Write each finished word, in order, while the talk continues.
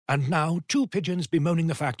And now, two pigeons bemoaning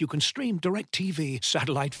the fact you can stream DirecTV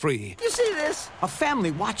satellite-free. You see this? A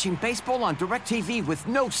family watching baseball on DirecTV with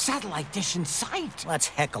no satellite dish in sight. Let's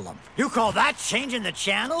heckle them. You call that changing the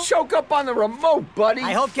channel? Choke up on the remote, buddy.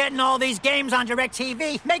 I hope getting all these games on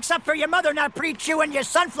DirecTV makes up for your mother not pre-chewing your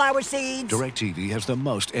sunflower seeds. DirecTV has the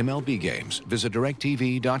most MLB games. Visit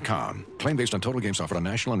DirecTV.com. Claim based on total games offered on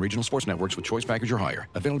national and regional sports networks with choice package or higher.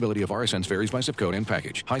 Availability of RSNs varies by zip code and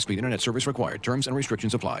package. High-speed internet service required. Terms and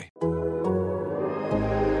restrictions apply.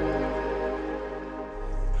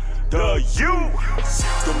 The U,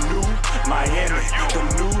 the new Miami, the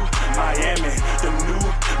new Miami, the new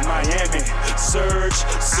Miami, surge,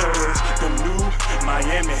 the new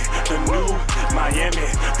Miami, the new Miami,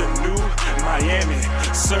 the new Miami,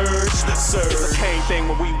 surge. It's the same thing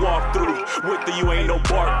when we walk through. With the U ain't no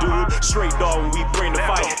bark, dude. Straight dog when we bring the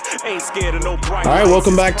fight. Ain't scared of no bright. All right,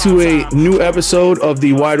 welcome back to a new episode of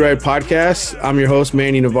the Wide Right Podcast. I'm your host,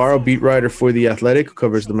 Manny Navarro, beat writer for The Athletic, who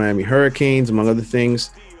covers the Miami Hurricanes, among other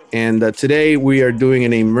things. And today we are doing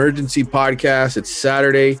an emergency podcast. It's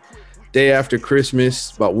Saturday, day after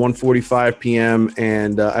Christmas, about 1:45 p.m.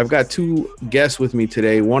 And I've got two guests with me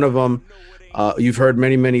today. One of them you've heard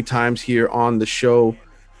many, many times here on the show,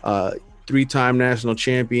 three-time national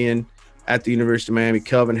champion at the University of Miami,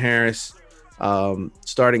 Kelvin Harris,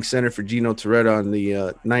 starting center for Gino Torretta on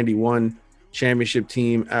the 91 championship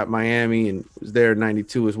team at Miami, and was there in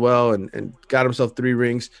 92 as well, and got himself 3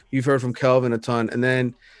 rings. You've heard from Kelvin a ton. And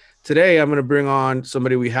then today, I'm going to bring on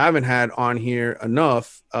somebody we haven't had on here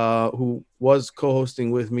enough, who was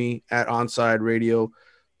co-hosting with me at Onside Radio,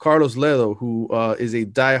 Carlos Ledo, who is a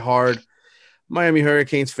diehard Miami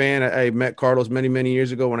Hurricanes fan. I met Carlos many, many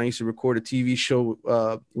years ago when I used to record a TV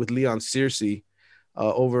show with Leon Searcy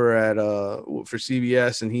over at for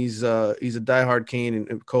CBS, and he's a diehard Cane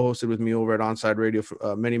and co-hosted with me over at Onside Radio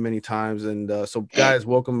for many, many times. And so, guys,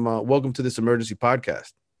 welcome to this emergency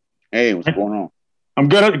podcast. Hey, what's going on? I'm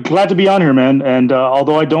glad to be on here, man. And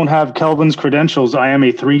although I don't have Kelvin's credentials, I am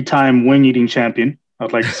a 3-time wing-eating champion.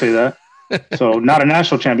 I'd like to say that. So not a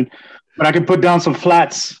national champion, but I can put down some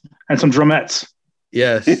flats and some drumettes.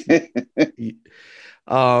 Yes.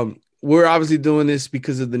 We're obviously doing this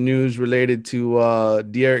because of the news related to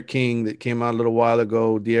D'Eriq King that came out a little while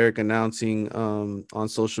ago. D'Eriq announcing on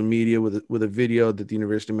social media with a video that the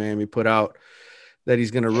University of Miami put out that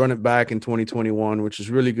he's going to run it back in 2021, which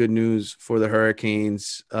is really good news for the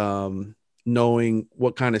Hurricanes, knowing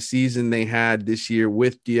what kind of season they had this year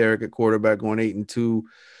with D'Eriq at quarterback, going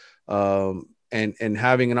 8-2, and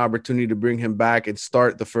having an opportunity to bring him back and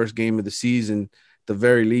start the first game of the season, the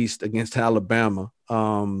very least, against Alabama.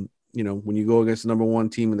 When you go against the number 1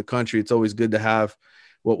 team in the country, it's always good to have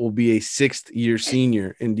what will be a 6th-year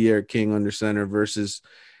senior in D'Eriq King under center versus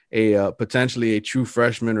potentially a true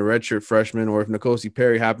freshman or redshirt freshman, or if N'Kosi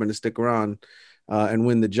Perry happened to stick around and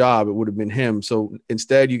win the job, it would have been him. So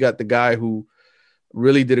instead, you got the guy who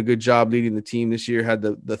really did a good job leading the team this year, had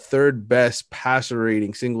the 3rd best passer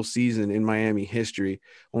rating single season in Miami history.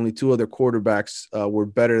 Only 2 other quarterbacks were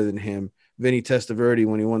better than him. Vinny Testaverde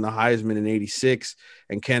when he won the Heisman in 86,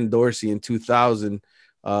 and Ken Dorsey in 2000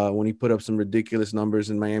 when he put up some ridiculous numbers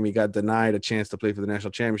and Miami got denied a chance to play for the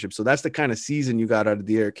national championship. So that's the kind of season you got out of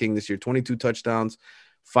D'Eriq King this year. 22 touchdowns,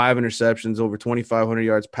 5 interceptions, over 2,500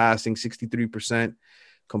 yards passing, 63%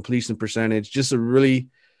 completion percentage. Just a really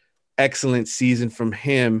excellent season from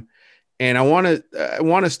him. And I want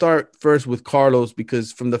to start first with Carlos,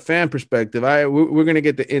 because from the fan perspective, we're going to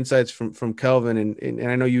get the insights from Kelvin, and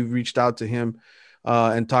I know you've reached out to him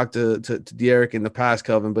and talked to D'Eriq in the past,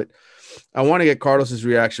 Kelvin, but I want to get Carlos's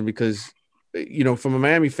reaction because, from a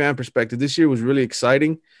Miami fan perspective, this year was really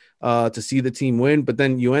exciting to see the team win, but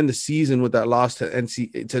then you end the season with that loss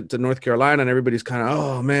to North Carolina, and everybody's kind of,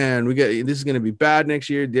 oh man, this is going to be bad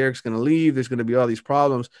next year. D'Eric's going to leave. There's going to be all these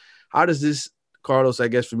problems. How does this, Carlos, I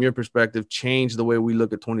guess from your perspective, change the way we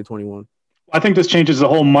look at 2021? I think this changes the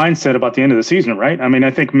whole mindset about the end of the season, right? I mean, I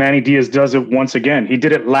think Manny Diaz does it once again. He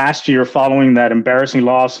did it last year following that embarrassing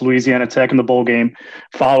loss to Louisiana Tech in the bowl game,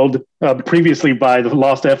 followed previously by the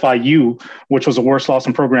loss to FIU, which was the worst loss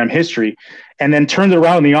in program history, and then turned it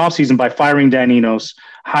around in the offseason by firing Dan Enos,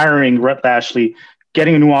 hiring Rhett Lashlee,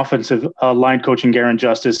 getting a new offensive line coach in Garen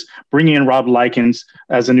Justice, bringing in Rob Likens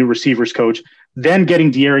as a new receivers coach, then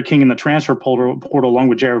getting D'Eriq King in the transfer portal along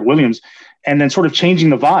with Jared Williams, and then sort of changing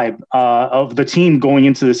the vibe of the team going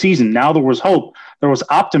into the season. Now there was hope there was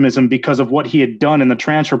optimism because of what he had done in the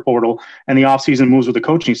transfer portal and the offseason moves with the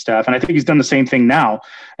coaching staff. And I think he's done the same thing now.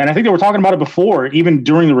 And I think they were talking about it before, even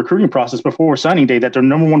during the recruiting process before signing day, that their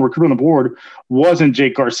number one recruit on the board wasn't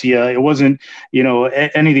Jake Garcia. It wasn't,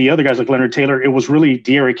 any of the other guys like Leonard Taylor. It was really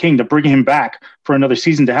D'Eriq King, to bring him back for another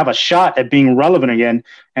season, to have a shot at being relevant again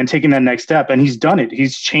and taking that next step. And he's done it.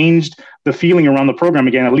 He's changed the feeling around the program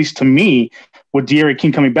again, at least to me, with D'Eriq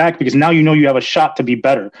King coming back, because now you have a shot to be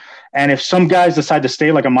better. And if some guys decide to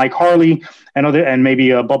stay, like a Mike Harley and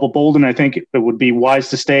maybe a Bubba Bolden, I think it would be wise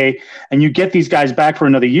to stay. And you get these guys back for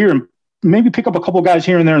another year and maybe pick up a couple guys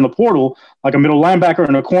here and there in the portal, like a middle linebacker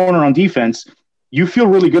and a corner on defense. You feel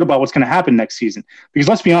really good about what's going to happen next season. Because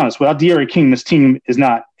let's be honest, without D'Eriq King, this team is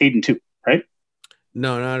not 8-2, right?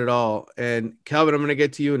 No, not at all. And Calvin, I'm going to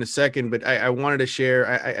get to you in a second, but I wanted to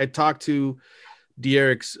share. I talked to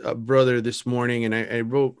D'Eriq's brother this morning, and I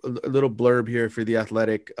wrote a little blurb here for The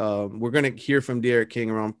Athletic. We're going to hear from D'Eriq King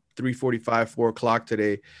around 3:45, 4 o'clock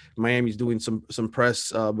today. Miami's doing some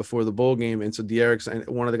press before the bowl game, and so D'Eriq's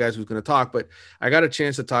one of the guys who's going to talk. But I got a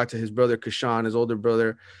chance to talk to his brother, Kashan, his older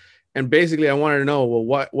brother. And basically, I wanted to know,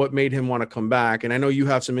 well, what made him want to come back? And I know you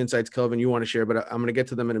have some insights, Kelvin, you want to share, but I'm going to get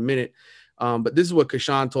to them in a minute. But this is what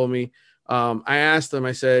Kashan told me. I asked him,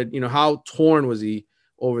 I said, how torn was he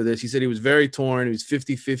over this? He said he was very torn. He was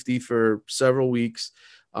 50-50 for several weeks.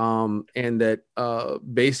 And that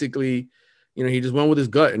basically, he just went with his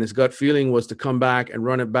gut, and his gut feeling was to come back and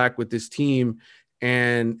run it back with this team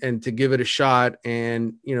and to give it a shot.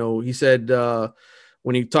 And, he said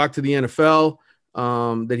when he talked to the NFL,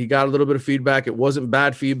 that he got a little bit of feedback. It wasn't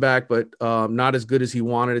bad feedback, but not as good as he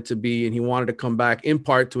wanted it to be. And he wanted to come back in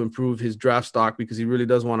part to improve his draft stock, because he really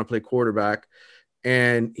does want to play quarterback.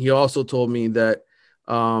 And he also told me that,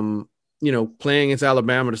 playing against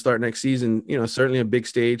Alabama to start next season, certainly a big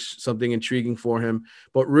stage, something intriguing for him.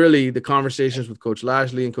 But really the conversations with Coach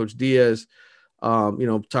Lashley and Coach Diaz,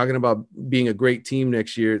 talking about being a great team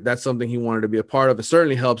next year, that's something he wanted to be a part of. It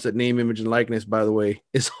certainly helps that name, image, and likeness, by the way,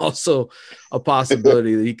 is also a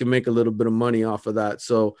possibility that he can make a little bit of money off of that.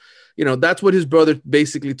 So, that's what his brother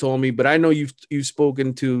basically told me. But I know you've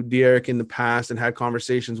spoken to D'Eriq in the past and had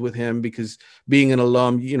conversations with him, because being an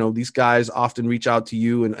alum, these guys often reach out to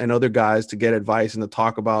you and other guys to get advice and to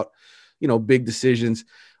talk about, big decisions.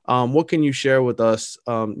 What can you share with us,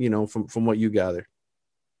 from what you gather?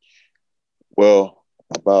 Well,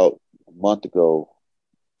 about a month ago,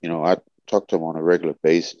 I talked to him on a regular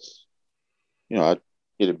basis. I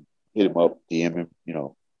hit him up, DM him,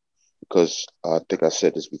 because I think I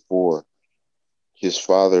said this before. His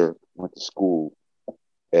father went to school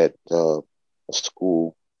at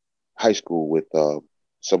high school with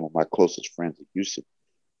some of my closest friends in Houston.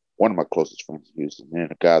 One of my closest friends in Houston,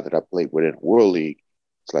 and a guy that I played with in the World League.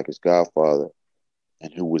 It's like his godfather,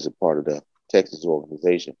 and who was a part of the Texas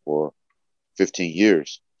organization for 15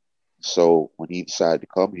 years. So when he decided to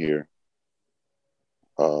come here,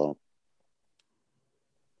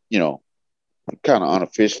 kind of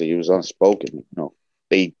unofficially, it was unspoken,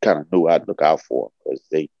 they kind of knew I'd look out for him, because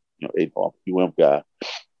they know I'm a UM guy.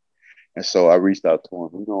 And so I reached out to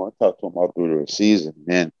him. I talked to him all through the season. And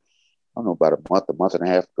then, I don't know, about a month and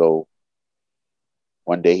a half ago,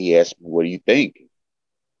 one day he asked me, "What do you think?" I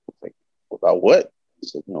was like, "About what?" He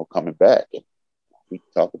said, "Coming back." And we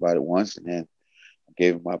talked about it once, and then I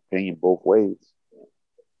gave him my opinion both ways.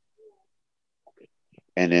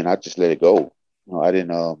 And then I just let it go. I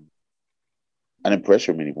didn't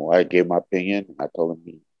pressure him anymore. I gave my opinion, and I told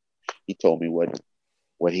him he told me what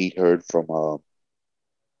he'd heard from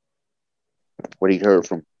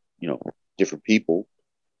different people,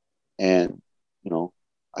 and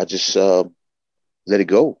I just let it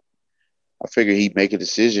go. I figured he'd make a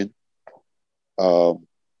decision that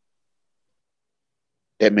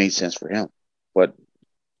made sense for him, but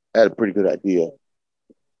I had a pretty good idea.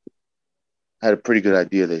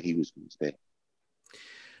 That he was going to stay.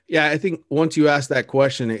 Yeah, I think once you ask that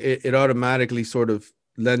question, it automatically sort of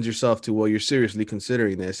lends yourself to, well, you're seriously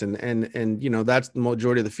considering this. And that's the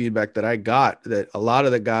majority of the feedback that I got, that a lot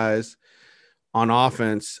of the guys on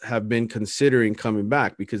offense have been considering coming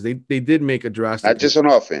back, because they did make a drastic. Not just on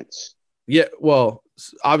offense. Yeah, well,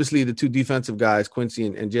 obviously the two defensive guys, Quincy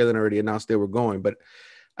and Jalen, already announced they were going, but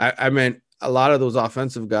I meant a lot of those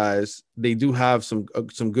offensive guys, they do have some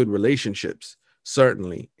good relationships,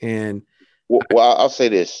 certainly. And well, I'll say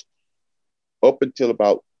this. Up until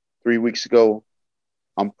about 3 weeks ago,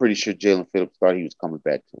 I'm pretty sure Jalen Phillips thought he was coming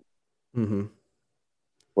back to him. Mm-hmm.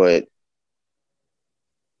 But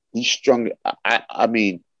he strung. I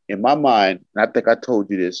mean, in my mind, and I think I told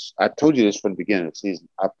you this from the beginning of the season,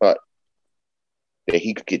 I thought that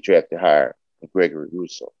he could get drafted higher than Gregory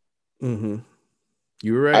Rousseau. Mm-hmm.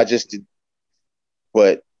 You were right. I just did,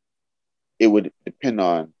 but it would depend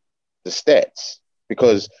on the stats,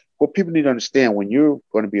 because what people need to understand, when you're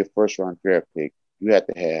going to be a first round draft pick, you have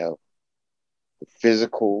to have the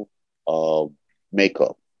physical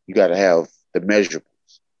makeup. You got to have the measurables.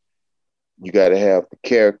 You got to have the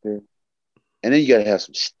character, and then you got to have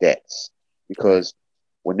some stats, because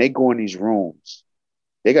when they go in these rooms,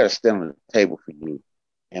 they got to stand on the table for you.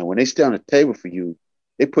 And when they stand on the table for you,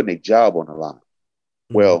 they're putting their job on the line.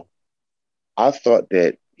 Mm-hmm. Well, I thought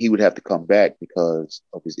that he would have to come back because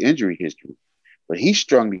of his injury history, but he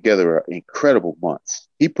strung together incredible months.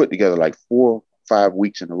 He put together like 4 or 5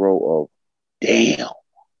 weeks in a row of damn.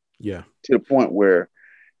 Yeah. To the point where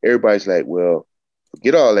everybody's like, well,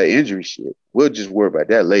 forget all that injury shit. We'll just worry about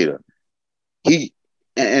that later.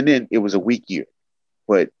 And then it was a weak year.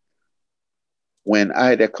 But when I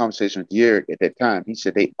had that conversation with Derek at that time, he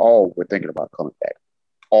said they all were thinking about coming back.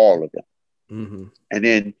 All of them. Mm-hmm. And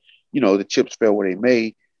then, the chips fell where they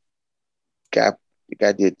may. The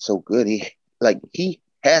guy did so good. He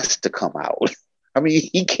has to come out. I mean,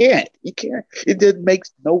 he can't. It didn't make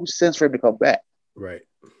no sense for him to come back. Right.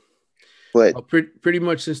 But pretty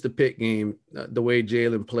much since the Pitt game, the way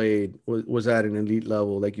Jalen played was at an elite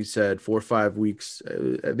level. Like you said, 4 or 5 weeks.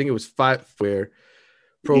 I think it was 5 where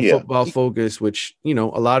Pro Football Focus, which, a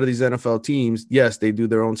lot of these NFL teams, yes, they do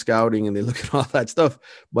their own scouting and they look at all that stuff.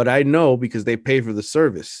 But I know, because they pay for the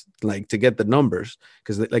service, like, to get the numbers,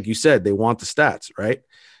 because like you said, they want the stats, right?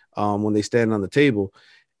 When they stand on the table.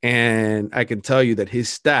 And I can tell you that his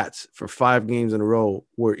stats for 5 games in a row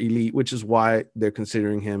were elite, which is why they're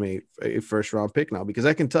considering him a first round pick now. Because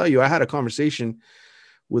I can tell you, I had a conversation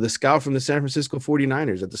with a scout from the San Francisco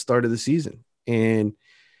 49ers at the start of the season. And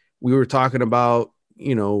we were talking about,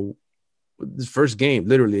 this first game,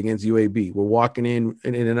 literally against UAB. We're walking in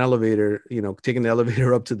an elevator, taking the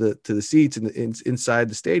elevator up to the seats inside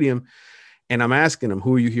the stadium. And I'm asking him,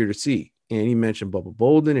 who are you here to see? And he mentioned Bubba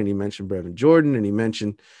Bolden, and he mentioned Brevin Jordan, and he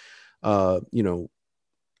mentioned, guys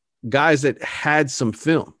that had some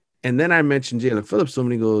film. And then I mentioned Jalen Phillips.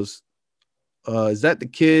 Somebody goes, is that the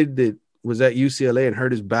kid that was at UCLA and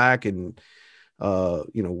hurt his back and,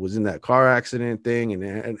 was in that car accident thing?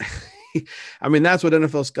 And I mean, that's what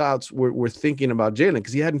NFL scouts were thinking about Jalen,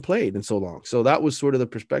 because he hadn't played in so long. So that was sort of the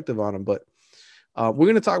perspective on him. But we're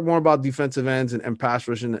going to talk more about defensive ends and pass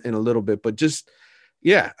rush in a little bit. But just,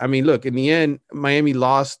 yeah, I mean, look, in the end, Miami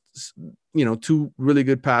lost, 2 really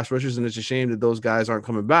good pass rushers, and it's a shame that those guys aren't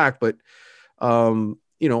coming back. But,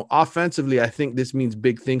 offensively, I think this means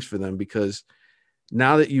big things for them, because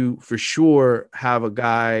now that you for sure have a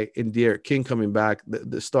guy in D'Eriq King coming back,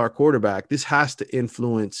 the star quarterback, this has to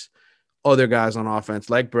influence other guys on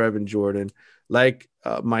offense, like Brevin Jordan, like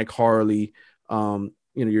Mike Harley,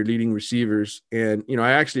 your leading receivers. And,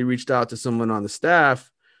 I actually reached out to someone on the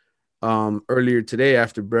staff earlier today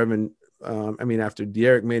after after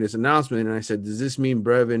D'Eriq made his announcement. And I said, does this mean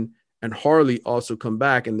Brevin and Harley also come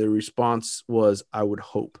back? And their response was, I would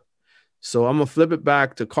hope. So I'm going to flip it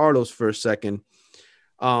back to Carlos for a second.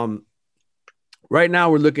 Right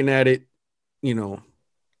now we're looking at it,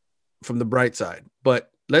 from the bright side.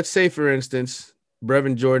 But let's say, for instance,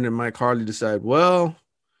 Brevin Jordan and Mike Harley decide, well,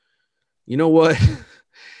 you know what?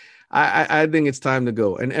 I think it's time to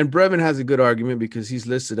go. And Brevin has a good argument, because he's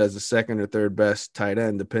listed as the 2nd or 3rd best tight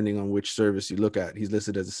end, depending on which service you look at. He's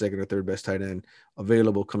listed as the 2nd or 3rd best tight end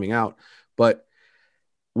available coming out. But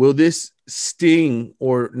will this sting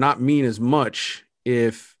or not mean as much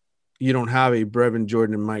if you don't have a Brevin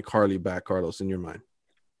Jordan and Mike Harley back, Carlos, in your mind?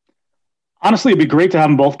 Honestly, it'd be great to have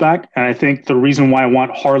them both back. And I think the reason why I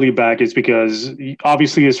want Harley back is because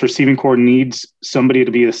obviously his receiving core needs somebody to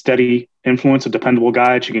be a steady influence, a dependable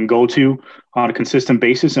guy that you can go to on a consistent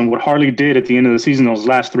basis. And what Harley did at the end of the season, those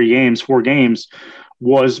last 4 games,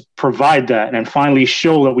 was provide that and finally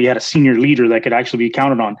show that we had a senior leader that could actually be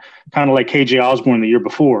counted on, kind of like KJ Osborne the year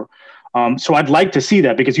before. So I'd like to see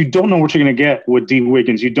that, because you don't know what you're going to get with D.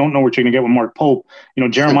 Wiggins. You don't know what you're going to get with Mark Pope.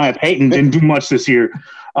 Jeremiah Payton didn't do much this year.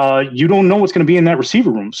 You don't know what's going to be in that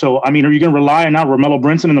receiver room. So, I mean, are you going to rely on now Romello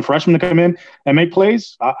Brinson and the freshman to come in and make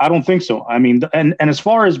plays? I don't think so. I mean, and as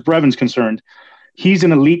far as Brevin's concerned, he's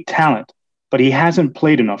an elite talent, but he hasn't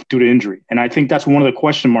played enough due to injury. And I think that's one of the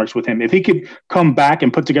question marks with him. If he could come back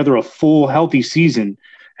and put together a full, healthy season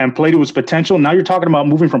and play to his potential, now you're talking about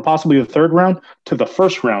moving from possibly the 3rd round to the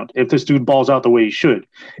 1st round if this dude balls out the way he should.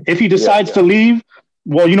 If he decides to leave,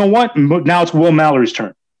 well, you know what? Now it's Will Mallory's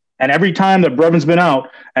turn. And every time that Brevin's been out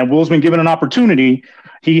and Will's been given an opportunity,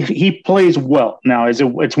 He plays well. Now, it's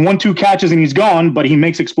 1-2 catches and he's gone, but he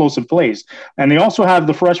makes explosive plays. And they also have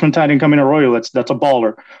the freshman tight end coming Arroyo. That's a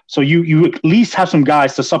baller. So you at least have some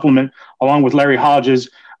guys to supplement along with Larry Hodges.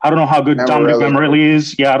 I don't know how good Dominic Mammarelli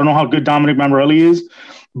is. Yeah, I don't know how good Dominic Mammarelli is,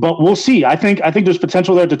 but we'll see. I think there's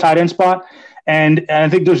potential there at the tight end spot, and I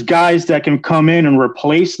think there's guys that can come in and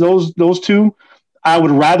replace those two. I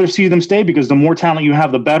would rather see them stay because the more talent you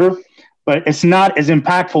have, the better. But it's not as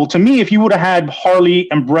impactful. To me, if you would have had Harley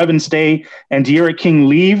and Brevin stay and D'Eriq King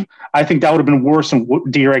leave, I think that would have been worse than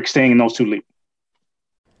D'Eriq staying and those two leave.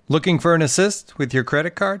 Looking for an assist with your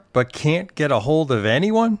credit card but can't get a hold of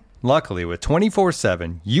anyone? Luckily, with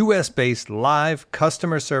 24/7 U.S.-based live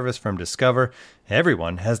customer service from Discover,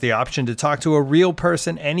 everyone has the option to talk to a real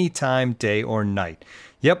person anytime, day or night.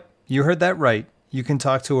 Yep, you heard that right. You can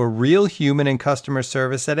talk to a real human in customer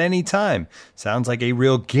service at any time. Sounds like a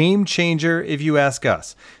real game changer if you ask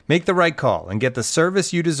us. Make the right call and get the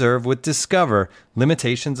service you deserve with Discover.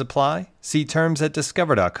 Limitations apply. See terms at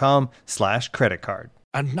discover.com/creditcard.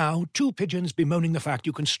 And now, two pigeons bemoaning the fact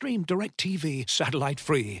you can stream DirecTV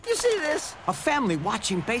satellite-free. You see this? A family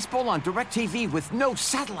watching baseball on DirecTV with no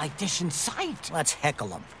satellite dish in sight. Let's heckle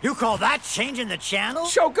them. You call that changing the channel?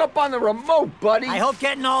 Choke up on the remote, buddy. I hope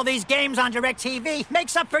getting all these games on DirecTV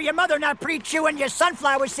makes up for your mother not pre-chewing your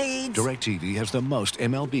sunflower seeds. DirecTV has the most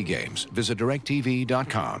MLB games. Visit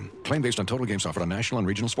directtv.com. Claim based on total games offered on national and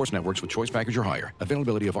regional sports networks with choice package or higher.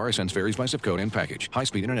 Availability of RSNs varies by zip code and package.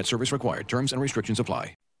 High-speed internet service required. Terms and restrictions apply.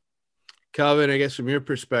 Calvin, I guess from your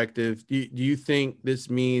perspective, do you think this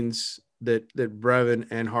means that Brevin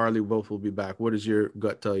and Harley both will be back? What does your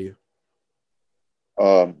gut tell you?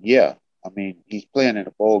 Yeah. I mean, he's playing in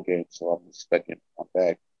a bowl game, so I'm expecting him to come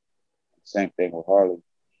back. Same thing with Harley.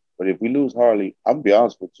 But if we lose Harley, I'm going to be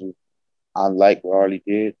honest with you, I like what Harley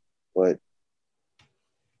did, but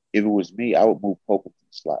if it was me, I would move Pope into the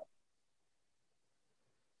slot.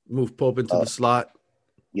 Move Pope into the slot?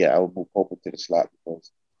 Yeah, I would move Pope into the slot because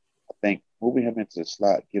I think moving him into the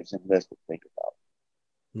slot gives him less to think about.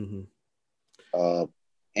 Mm-hmm.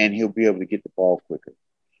 And he'll be able to get the ball quicker.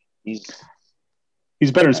 He's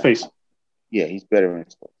better in space. Yeah, he's better in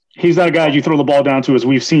space. He's not a guy you throw the ball down to, as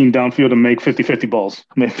we've seen downfield, and make 50-50 balls.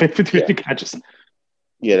 I mean, 50-50 catches.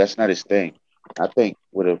 Yeah, that's not his thing. I think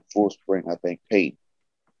with a full spring, I think Peyton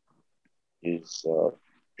is going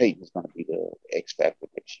to be the X factor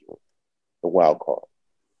next year, the wild card.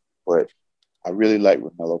 But I really like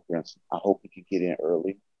Romello Benson. I hope he can get in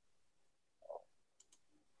early.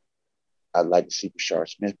 I'd like to see Brashard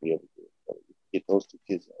Smith be able to do it. But get those two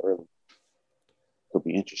kids in early. Could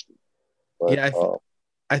be interesting. But, yeah,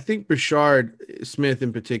 I think Brashard Smith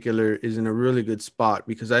in particular is in a really good spot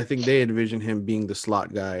because I think they envision him being the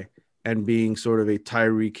slot guy and being sort of a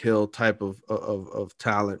Tyreek Hill type of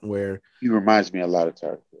talent where he reminds me a lot of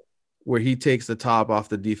Tyreek Hill. Where he takes the top off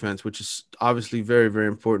the defense, which is obviously very, very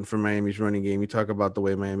important for Miami's running game. You talk about the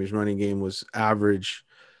way Miami's running game was average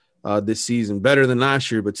this season, better than last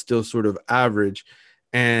year, but still sort of average.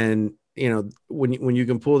 And, you know, when you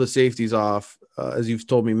can pull the safeties off, as you've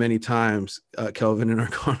told me many times, Kelvin, in our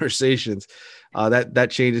conversations, that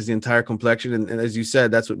changes the entire complexion. And as you said,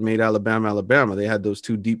 that's what made Alabama. They had those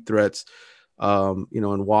two deep threats,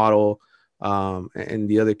 and Waddle and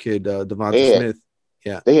the other kid, Devonta Smith.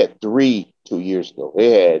 Yeah, they had 3 2 years ago. They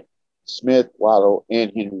had Smith, Waddle,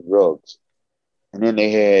 and Henry Ruggs, and then they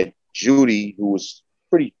had Judy, who was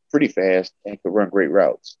pretty fast and could run great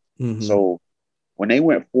routes. Mm-hmm. So when they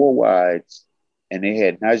went 4 wides and they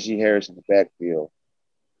had Najee Harris in the backfield,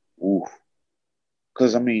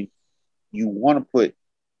 because I mean, you want to put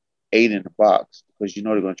 8 in the box because you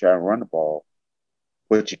know they're going to try and run the ball,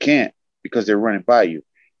 but you can't because they're running by you.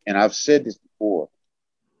 And I've said this before: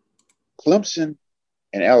 Clemson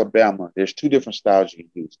and Alabama, there's 2 different styles you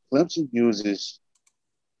can use. Clemson uses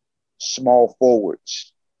small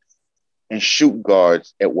forwards and shooting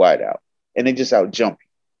guards at wideout, and they just out jump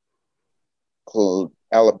you.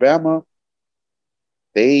 Alabama,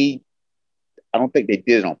 I don't think they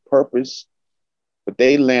did it on purpose, but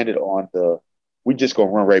they landed on we're just going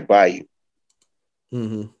to run right by you.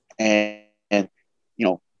 Mm-hmm. And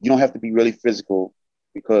you don't have to be really physical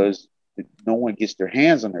because no one gets their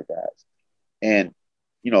hands on their guys. And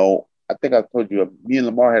I think I told you, me and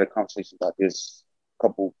Lamar had a conversation about this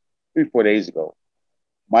 3-4 days ago.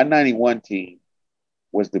 My 91 team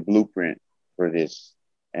was the blueprint for this.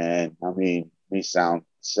 And I mean, may sound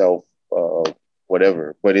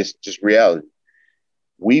whatever, but it's just reality.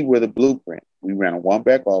 We were the blueprint. We ran a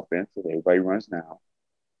one-back offense that everybody runs now.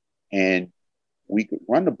 And we could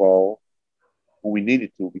run the ball when we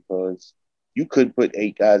needed to because you couldn't put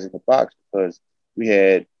 8 guys in the box because we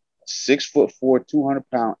had 6'4",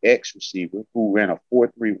 200-pound X receiver who ran a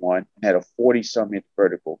 4.31 and had a 40-something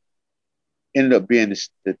vertical. Ended up being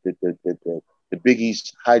the Big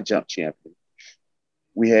East high jump champion.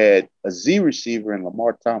 We had a Z receiver in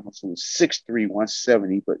Lamar Thomas who was 6'3",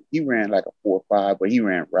 170, but he ran like a 4.5, but he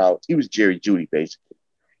ran routes. He was Jerry Jeudy, basically.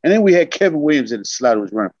 And then we had Kevin Williams in the slot who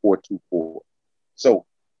was running 4.24. So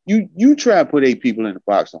you try and put 8 people in the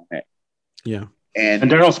box on that. Yeah. And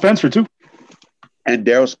Darrell Spencer, too. And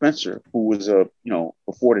Darrell Spencer, who was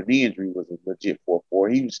before the knee injury, was a legit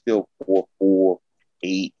 4.4. He was still 4.4,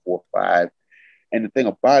 8, 4.5. And the thing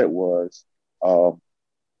about it was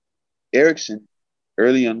Erickson,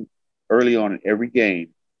 early on in every game,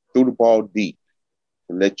 threw the ball deep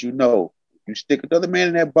to let you know, if you stick another man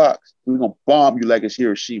in that box, we're going to bomb you like it's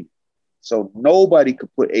Hiroshima. So nobody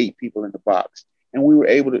could put 8 people in the box. And we were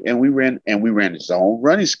able to, and we ran the zone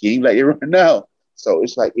running scheme like they run now. So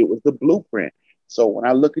it's like it was the blueprint. So when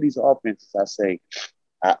I look at these offenses, I say,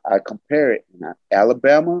 I compare it.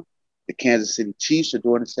 Alabama, the Kansas City Chiefs are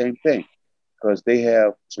doing the same thing because they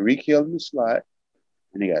have Tyreek Hill in the slot,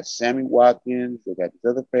 and they got Sammy Watkins. They got these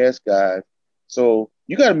other fast guys. So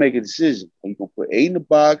you got to make a decision. Are you going to put 8 in the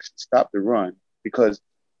box, stop the run? Because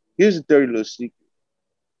here's a dirty little secret.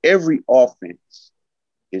 Every offense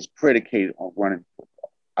is predicated on running the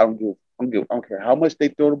football. I don't care how much they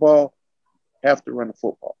throw the ball, you have to run the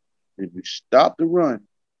football. And if you stop the run,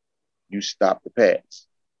 you stop the pass.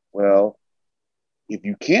 Well, if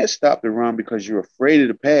you can't stop the run because you're afraid of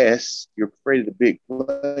the pass, you're afraid of the big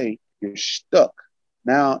play, you're stuck.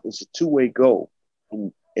 Now it's a two-way goal.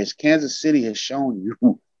 And as Kansas City has shown you,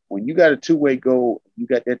 when you got a two-way goal, you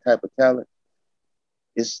got that type of talent,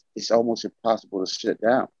 it's almost impossible to shut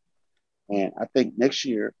down. And I think next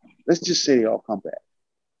year, let's just say they all come back.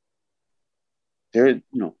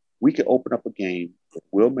 We could open up a game with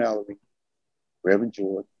Will Mallory, Brevin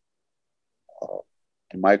Jordan,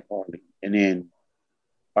 and Mike Harley, and then,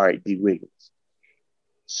 all right, D. Wiggins.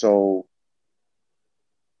 So,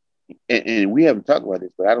 and we haven't talked about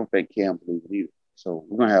this, but I don't think Cam believes it either. So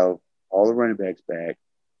we're going to have all the running backs back,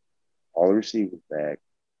 all the receivers back,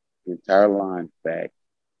 the entire line back,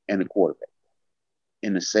 and the quarterback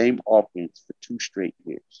in the same offense for 2 straight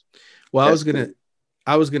years. Well, I was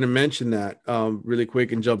gonna mention that really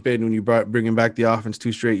quick and jump in when you bringing back the offense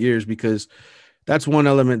 2 straight years, because that's one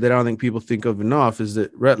element that I don't think people think of enough is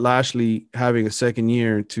that Rhett Lashley having a second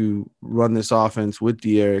year to run this offense with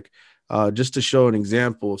D'Eriq, just to show an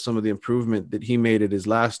example of some of the improvement that he made at his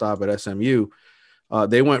last stop at SMU.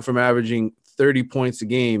 They went from averaging 30 points a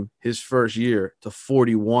game his first year to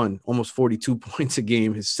 41, almost 42 points a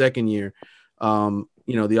game his second year.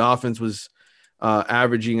 The offense was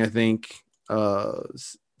averaging, I think,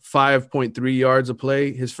 5.3 yards a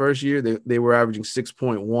play his first year. They were averaging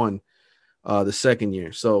 6.1 the second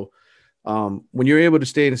year. So when you're able to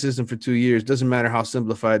stay in the system for 2 years, doesn't matter how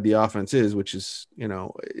simplified the offense is, which is,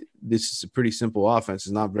 this is a pretty simple offense.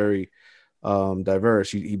 It's not very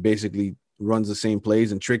diverse. He basically runs the same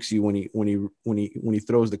plays and tricks you when he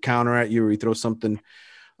throws the counter at you, or he throws something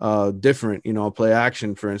different, play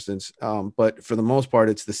action, for instance. But for the most part,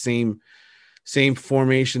 it's the same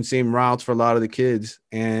formation, same routes for a lot of the kids.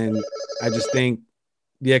 And I just think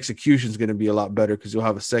the execution is going to be a lot better because you'll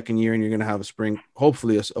have a second year and you're going to have a spring,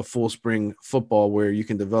 hopefully a full spring football where you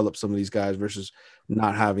can develop some of these guys versus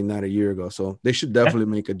not having that a year ago. So they should definitely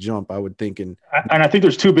make a jump, I would think. And I think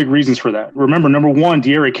there's 2 big reasons for that. Remember, number one,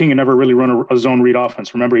 D'Eriq King had never really run a zone read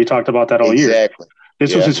offense. Remember, he talked about that all year. Exactly.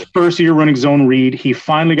 This was his first year running zone read. He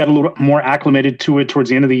finally got a little more acclimated to it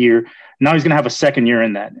towards the end of the year. Now he's going to have a second year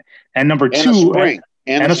in that. And number 2, a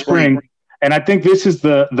spring. And I think this is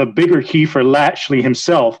the bigger key for Lashley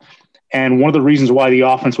himself. And one of the reasons why the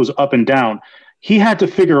offense was up and down, he had to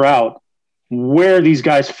figure out where these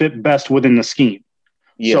guys fit best within the scheme.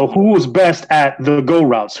 Yeah. So who was best at the go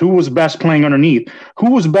routes? Who was best playing underneath? Who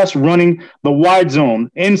was best running the wide zone,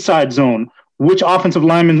 inside zone? Which offensive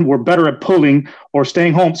linemen were better at pulling or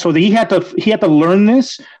staying home? So that he had to learn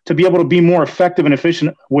this to be able to be more effective and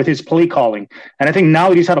efficient with his play calling. And I think now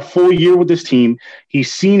that he's had a full year with this team,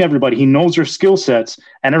 he's seen everybody, he knows their skill sets,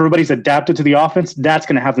 and everybody's adapted to the offense. That's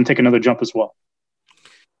going to have them take another jump as well.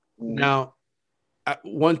 Now,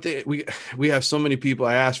 one thing, we have so many people.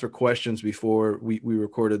 I asked for questions before we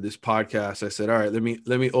recorded this podcast. I said, all right, let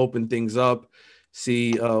me open things up,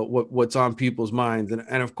 see what's on people's minds,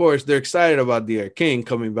 and of course they're excited about D'Eriq King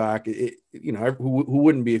coming back. Who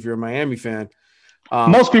wouldn't be if you're a Miami fan?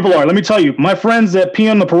 Most people are. Let me tell you, my friends that pee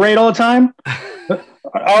on the parade all the time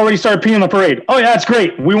already started peeing on the parade. Oh yeah, that's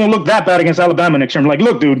great. We won't look that bad against Alabama next year. I'm like,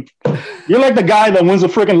 look, dude, you're like the guy that wins the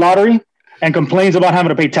freaking lottery, and complains about having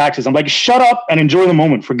to pay taxes. I'm like, shut up and enjoy the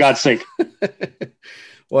moment, for God's sake.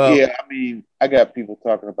 Well, yeah, I mean, I got people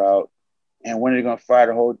talking about, and when are they going to fire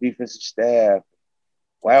the whole defensive staff?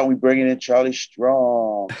 Why aren't we bringing in Charlie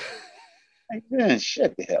Strong? Like, man,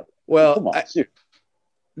 shut the hell up. Well, come on, seriously.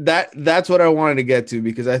 That's what I wanted to get to,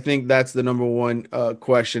 because I think that's the number one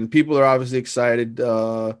question. People are obviously excited,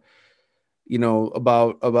 about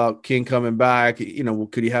King coming back.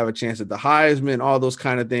 Could he have a chance at the Heisman? All those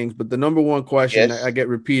kind of things. But the number one question that I get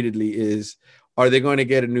repeatedly is, are they going to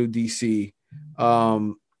get a new DC?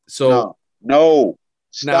 No,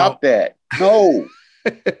 stop that. No.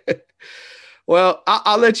 Well,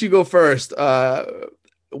 I'll let you go first.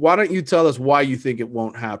 Why don't you tell us why you think it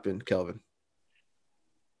won't happen, Kelvin?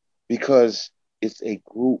 Because it's a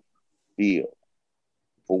group deal,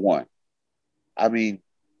 for one. I mean,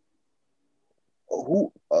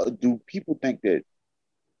 who do people think that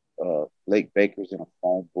Blake Baker's in a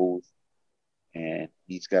phone booth and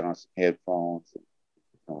he's got on some headphones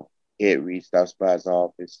and Ed Reed stops by his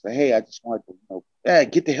office, say, hey, I just want to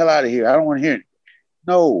get the hell out of here. I don't want to hear it.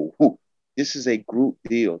 No, this is a group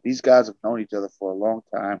deal. These guys have known each other for a long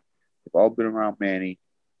time. They've all been around Manny.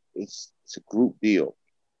 It's a group deal.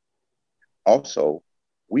 Also,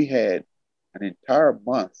 we had an entire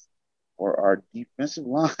month where our defensive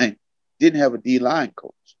line didn't have a D-line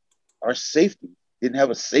coach. Our safety didn't have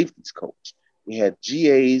a safeties coach. We had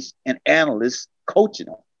GAs and analysts coaching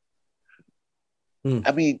them.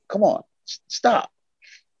 I mean, come on, stop.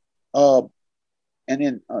 And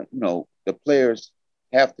then, the players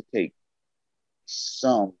have to take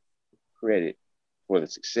some credit for the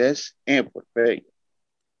success and for the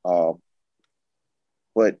failure.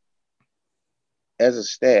 But as a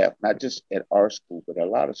staff, not just at our school, but a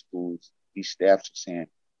lot of schools, these staffs are saying,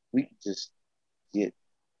 we can just get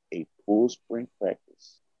a full spring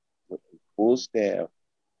practice with a full staff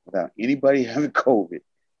without anybody having COVID.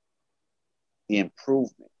 The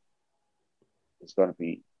improvement is going to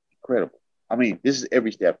be incredible. I mean, this is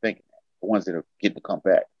every staff thinking that, the ones that are getting to come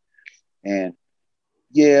back. And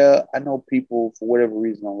yeah, I know people, for whatever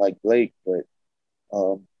reason, don't like Blake, but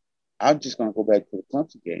I'm just going to go back to the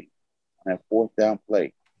Clemson game on that fourth down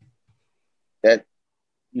play. That,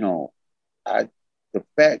 the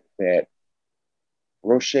fact that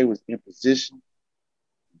Roche was in position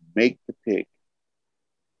to make the pick,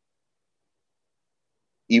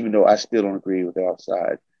 even though I still don't agree with the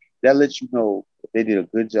offside, that lets you know that they did a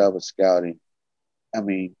good job of scouting. I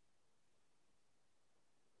mean,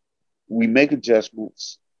 we make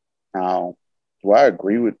adjustments. Now, do I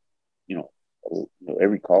agree with,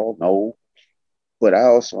 every call? No. But I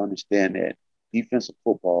also understand that defensive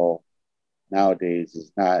football nowadays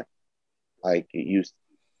is not like it used to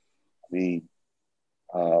be.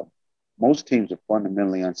 I mean, most teams are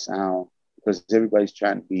fundamentally unsound because everybody's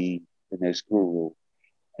trying to be the next guru.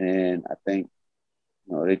 And I think,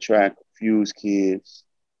 they try and confuse kids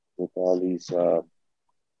with all these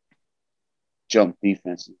jump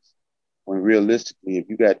defenses. When realistically, if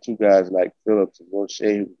you got two guys like Phillips and Roche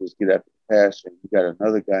who just get after the passer, and you got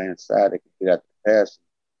another guy inside that can get after the passer,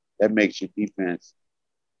 that makes your defense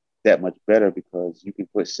that much better because you can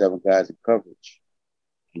put 7 guys in coverage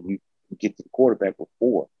and you can get to the quarterback with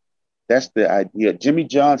 4. That's the idea. Jimmy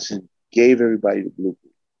Johnson gave everybody the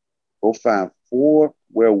blueprint. Go find 4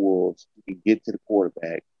 werewolves who can get to the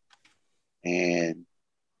quarterback and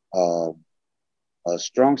a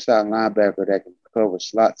strong side linebacker that can cover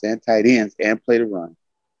slots and tight ends and play the run,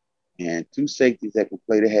 and 2 safeties that can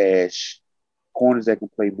play the hash, corners that can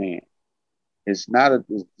play man. It's not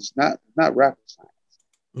rocket science.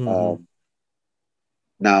 Mm-hmm.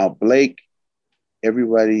 Now Blake,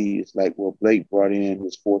 everybody is like, well, Blake brought in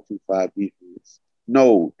his 4-2-5 defense.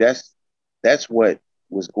 No, that's what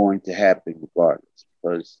was going to happen regardless,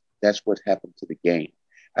 because that's what happened to the game.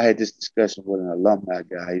 I had this discussion with an alumni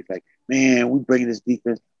guy. He's like, man, we bringing this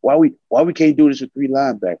defense. Why we can't do this with 3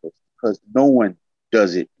 linebackers? Because no one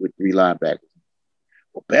does it with 3 linebackers.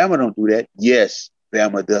 Well, Bama don't do that. Yes,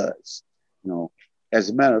 Bama does. As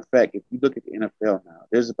a matter of fact, if you look at the NFL now,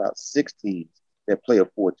 there's about 6 teams that play a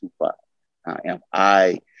 4-2-5. Now,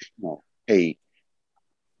 I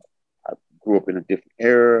grew up in a different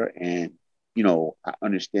era, and I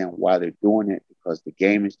understand why they're doing it because the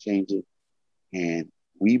game is changing, and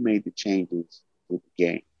we made the changes with the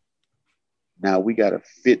game. Now we got to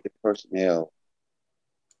fit the personnel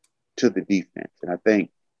to the defense. And I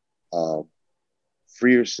think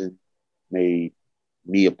Frierson made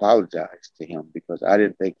me apologize to him because I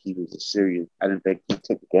didn't think he took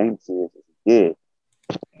the game serious as he did.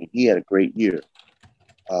 And he had a great year.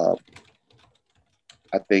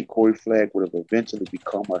 I think Corey Flagg would have eventually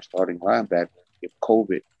become our starting linebacker if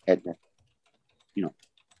COVID hadn't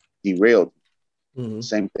derailed. Mm-hmm.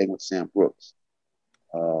 Same thing with Sam Brooks.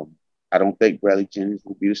 I don't think Bradley Jennings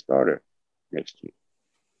will be the starter next year.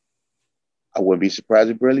 I wouldn't be surprised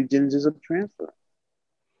if Bradley Jennings is a transfer,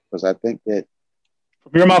 because I think that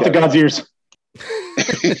from your mouth to God's ears.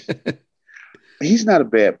 He's not a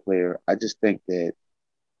bad player. I just think that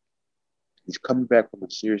he's coming back from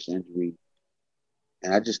a serious injury,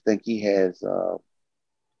 and I just think he has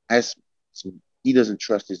he doesn't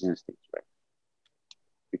trust his instincts right,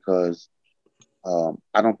 because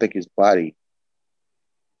I don't think his body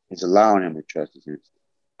is allowing him to trust his instincts.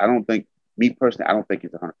 I don't think he's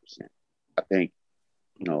 100%. I think,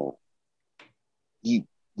 he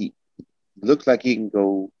looks like he can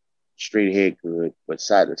go straight ahead good, but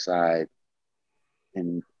side to side.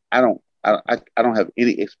 And I don't have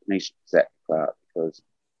any explanation for Zach McCloud, because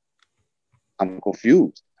I'm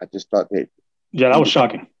confused. I just thought that. Yeah, that was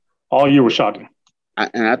shocking. All year was shocking.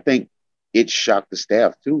 And I think it shocked the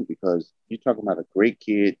staff too, because you're talking about a great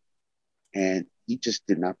kid and he just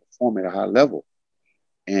did not perform at a high level.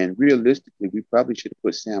 And realistically, we probably should have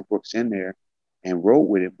put Sam Brooks in there and roll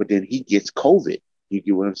with him, but then he gets COVID. You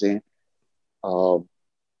get what I'm saying? And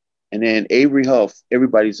then Avery Huff,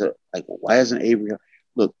 everybody's like, well, why isn't Avery Huff?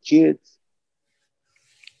 Look, kids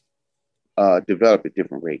develop at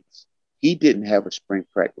different rates. He didn't have a spring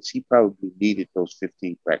practice. He probably needed those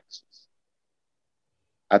 15 practices.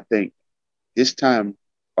 I think this time,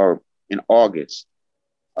 or in August,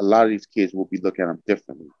 a lot of these kids will be looking at them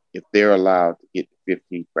differently if they're allowed to get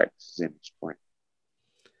 15 practices in the spring.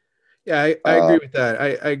 Yeah, I agree with that.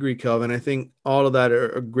 I agree, Kelvin. I think all of that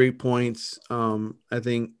are great points. I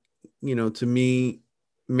think, to me,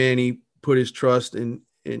 Manny put his trust in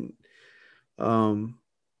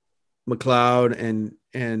McLeod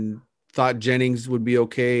and thought Jennings would be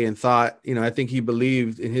okay, and thought, I think he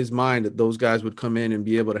believed in his mind that those guys would come in and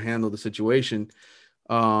be able to handle the situation.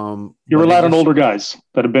 He relied on older guys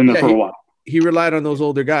that have been there for a while. He relied on those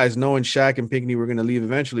older guys, knowing Shaq and Pinckney were going to leave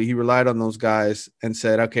eventually. He relied on those guys and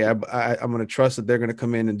said, okay, I'm going to trust that they're going to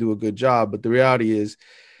come in and do a good job. But the reality is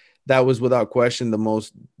that was without question the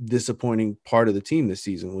most disappointing part of the team this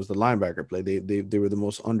season was the linebacker play. They were the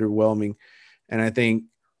most underwhelming. And I think,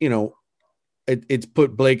 it's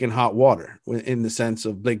put Blake in hot water in the sense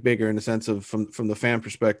of Blake Baker, in the sense of from the fan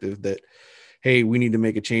perspective that, hey, we need to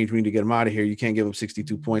make a change. We need to get him out of here. You can't give up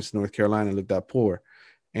 62 points to North Carolina and look that poor.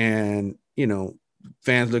 And,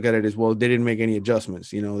 fans look at it as, well, they didn't make any adjustments.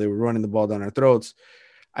 They were running the ball down our throats.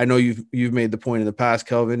 I know you've made the point in the past,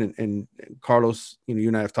 Kelvin, and Carlos, you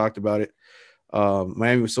and I have talked about it.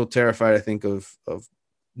 Miami was so terrified, I think, of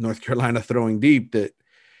North Carolina throwing deep that it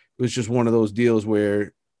was just one of those deals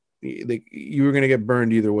where you were going to get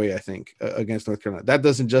burned either way, I think, against North Carolina. That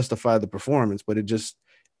doesn't justify the performance, but it just,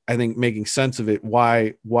 I think, making sense of it,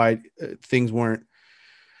 why things were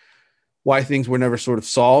never sort of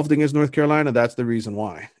solved against North Carolina. That's the reason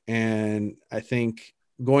why. And I think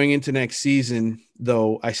going into next season,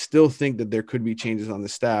 though, I still think that there could be changes on the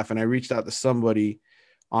staff. And I reached out to somebody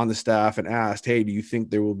on the staff and asked, hey, do you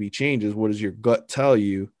think there will be changes? What does your gut tell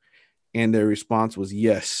you? And their response was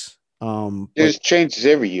yes. There's changes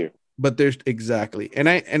every year. But there's exactly. And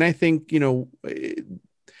I think, getting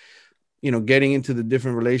into the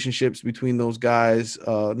different relationships between those guys,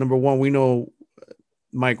 number one, we know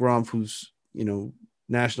Mike Rumph, who's,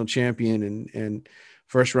 national champion and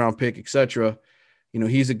first round pick, etc.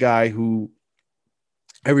 He's a guy who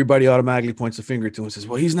everybody automatically points a finger to and says,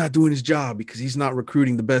 well, he's not doing his job because he's not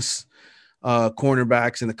recruiting the best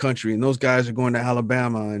cornerbacks in the country. And those guys are going to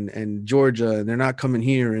Alabama and Georgia, and they're not coming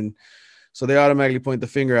here. And so they automatically point the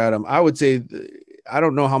finger at him. I would say, I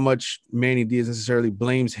don't know how much Manny Diaz necessarily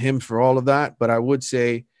blames him for all of that, but I would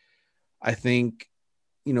say, I think,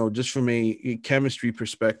 just from a chemistry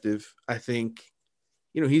perspective, I think,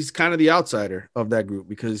 he's kind of the outsider of that group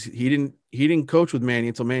because he didn't coach with Manny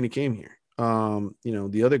until Manny came here.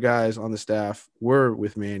 The other guys on the staff were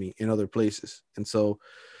with Manny in other places. And so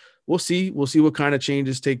we'll see what kind of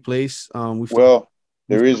changes take place.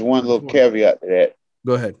 There is one little caveat to that.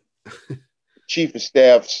 Go ahead. Chief of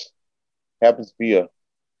staffs happens to be a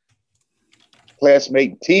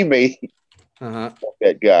classmate and teammate of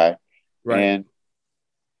that guy. Right. And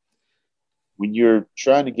when you're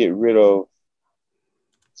trying to get rid of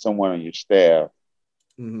someone on your staff,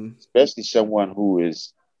 especially someone who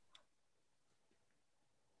is,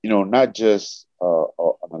 not just an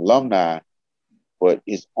alumni, but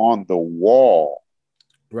is on the wall,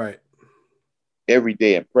 right, every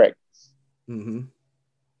day in practice,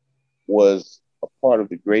 was a part of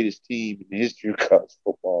the greatest team in the history of college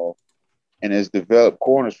football, and has developed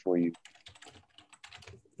corners for you.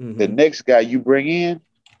 The next guy you bring in,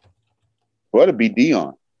 Well, it'd be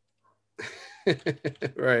Dion.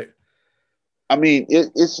 Right. I mean,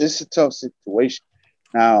 it's a tough situation.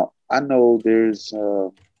 Now, I know there's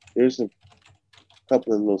a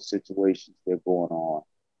couple of little situations that are going on.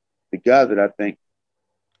 The guy that I think,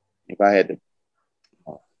 if I had to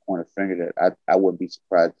point a finger, that I wouldn't be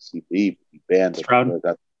surprised to see leave would be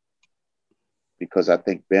Banda, because I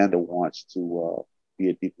think Banda wants to be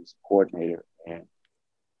a defensive coordinator, and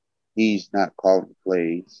he's not calling the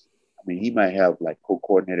plays. I mean, he might have like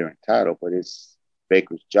co-coordinator and title, but it's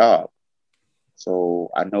Baker's job. So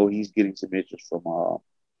I know he's getting some interest from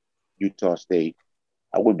Utah State.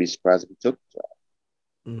 I wouldn't be surprised if he took the job.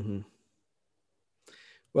 Mm-hmm.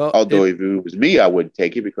 Well, although if it was me, I wouldn't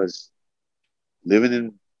take it, because living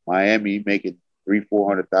in Miami making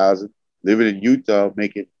 $300,000-$400,000, living in Utah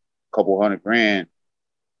making a couple $100,000.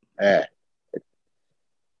 I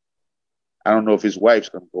don't know if his wife's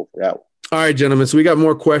going to go for that one. All right, gentlemen. So we got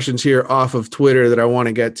more questions here off of Twitter that I want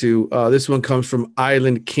to get to. This one comes from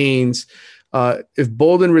Island Canes. If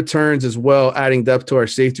Bolden returns as well, adding depth to our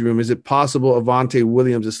safety room, is it possible Avante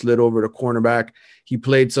Williams has slid over to cornerback? He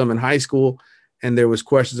played some in high school, and there was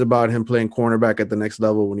questions about him playing cornerback at the next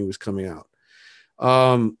level when he was coming out.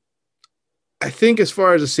 I think as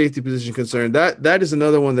far as the safety position concerned, that is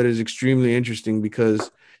another one that is extremely interesting, because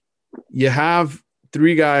you have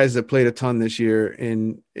three guys that played a ton this year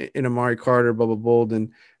in Amari Carter, Bubba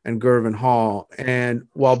Bolden, and Gervin Hall. And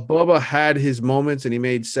while Bubba had his moments and he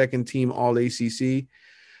made second team all ACC,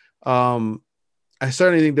 I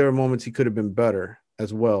certainly think there were moments he could have been better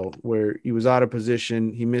as well, where he was out of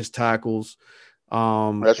position, he missed tackles.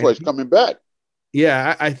 That's why he's coming back.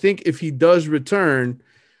 Yeah, I think if he does return,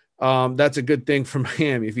 that's a good thing for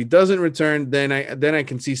Miami. If he doesn't return, then I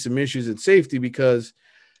can see some issues at safety, because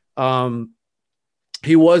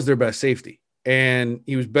he was their best safety, and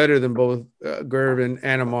he was better than both Gervin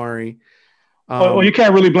and Amari. Well, you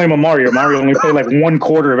can't really blame Amari. Amari only played like one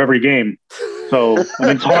quarter of every game. So I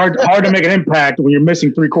mean, it's hard to make an impact when you're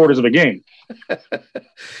missing 3/4 of a game.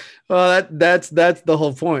 Well, that's the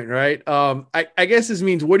whole point, right? I guess this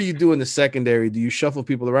means, what do you do in the secondary? Do you shuffle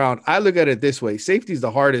people around? I look at it this way. Safety is the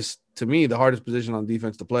hardest position on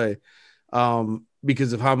defense to play,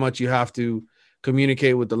 because of how much you have to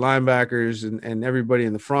communicate with the linebackers and everybody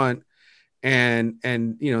in the front and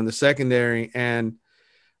in the secondary. And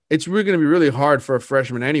it's really going to be really hard for a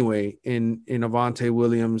freshman anyway in Avante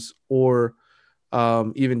Williams or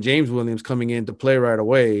even James Williams coming in to play right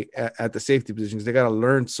away at the safety positions. They got to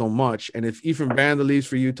learn so much. And if Ephraim Banda leaves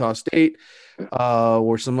for Utah State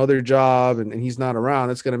or some other job and he's not around,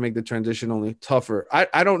 it's going to make the transition only tougher.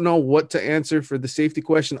 I don't know what to answer for the safety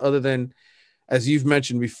question other than, as you've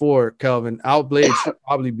mentioned before, Kelvin, Outblade should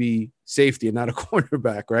probably be safety and not a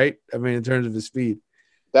cornerback, right? I mean, in terms of his speed.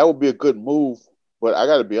 That would be a good move, but I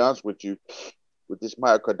got to be honest with you. With this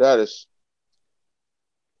myocarditis,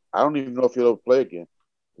 I don't even know if he'll ever play again.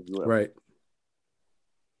 Right.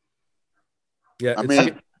 Yeah. I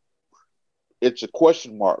mean, it's a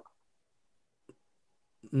question mark.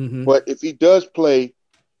 Mm-hmm. But if he does play,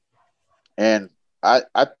 and I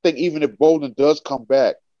think even if Bolden does come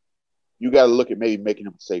back, you got to look at maybe making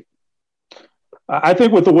him a safety. I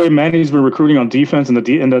think with the way Manny's been recruiting on defense and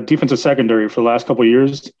the defensive secondary for the last couple of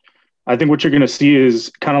years, I think what you're going to see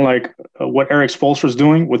is kind of like what Eric Spoelstra's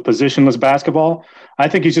doing with positionless basketball. I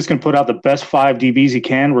think he's just going to put out the best 5 DBs he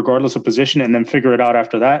can, regardless of position, and then figure it out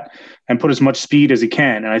after that and put as much speed as he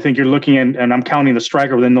can. And I think you're looking at, and I'm counting the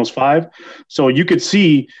striker within those 5. So you could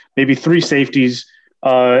see maybe 3 safeties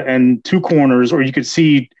and 2 corners, or you could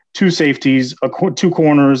see 2 safeties, 2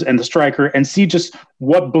 corners, and the striker, and see just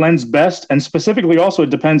what blends best. And specifically also, it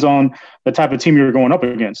depends on the type of team you're going up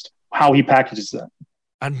against, how he packages that.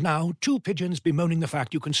 And now, 2 pigeons bemoaning the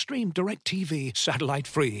fact you can stream DirecTV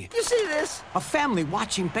satellite-free. You see this? A family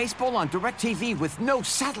watching baseball on DirecTV with no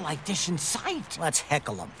satellite dish in sight. Let's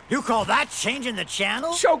heckle them. You call that changing the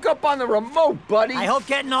channel? Choke up on the remote, buddy. I hope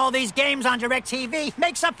getting all these games on DirecTV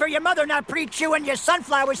makes up for your mother not pre-chewing your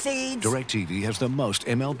sunflower seeds. DirecTV has the most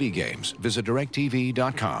MLB games. Visit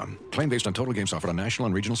DirecTV.com. Claim based on total games offered on national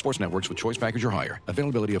and regional sports networks with choice package or higher.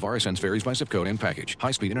 Availability of RSNs varies by zip code and package.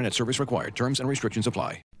 High-speed internet service required. Terms and restrictions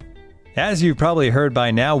apply. As you've probably heard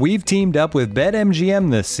by now, we've teamed up with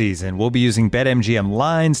BetMGM this season. We'll be using BetMGM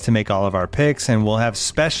lines to make all of our picks, and we'll have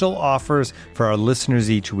special offers for our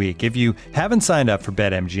listeners each week. If you haven't signed up for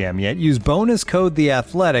BetMGM yet, use bonus code The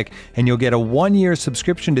Athletic, and you'll get a 1-year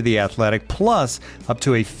subscription to The Athletic, plus up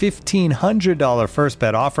to a $1,500 first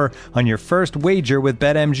bet offer on your first wager with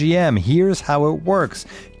BetMGM. Here's how it works.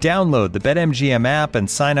 Download the BetMGM app and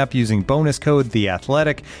sign up using bonus code The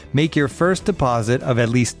Athletic. Make your first deposit of at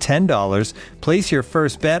least $10 $100. Place your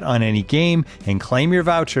first bet on any game and claim your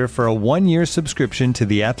voucher for a 1-year subscription to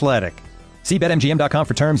The Athletic. See BetMGM.com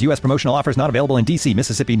for terms. U.S. promotional offers not available in D.C.,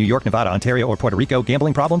 Mississippi, New York, Nevada, Ontario, or Puerto Rico.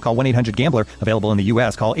 Gambling problem? Call 1-800-GAMBLER. Available in the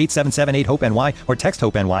U.S. Call 877-8-HOPE-NY or text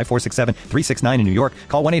HOPE-NY 467-369 in New York.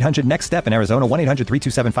 Call 1-800-NEXT-STEP in Arizona.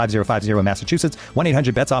 1-800-327-5050 in Massachusetts.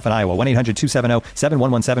 1-800-BETS-OFF in Iowa.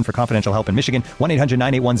 1-800-270-7117 for confidential help in Michigan.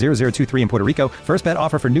 1-800-981-0023 in Puerto Rico. First bet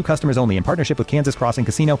offer for new customers only in partnership with Kansas Crossing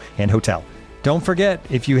Casino and Hotel. Don't forget,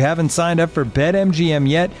 if you haven't signed up for BetMGM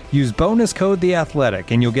yet, use bonus code The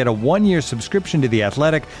Athletic, and you'll get a 1-year subscription to The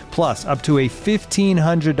Athletic, plus up to a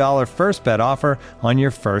 $1,500 first bet offer on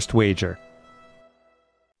your first wager.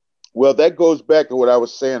 Well, that goes back to what I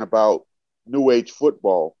was saying about new age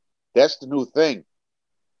football. That's the new thing.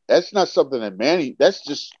 That's not something that that's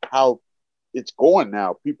just how it's going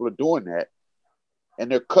now. People are doing that,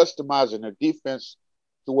 and they're customizing their defense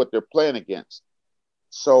to what they're playing against.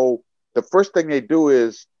 So the first thing they do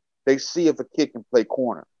is they see if a kid can play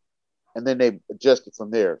corner, and then they adjust it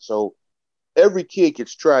from there. So every kid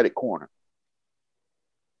gets tried at corner,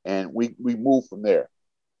 and we move from there.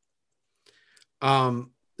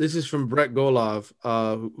 This is from Brett Golov,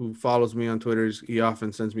 who follows me on Twitter. He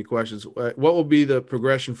often sends me questions. What will be the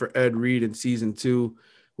progression for Ed Reed in season 2?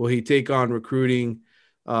 Will he take on recruiting,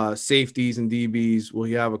 safeties and DBs? Will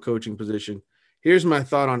he have a coaching position? Here's my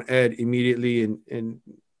thought on Ed immediately, and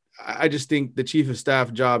I just think the chief of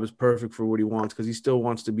staff job is perfect for what he wants, because he still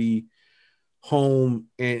wants to be home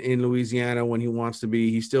and in Louisiana when he wants to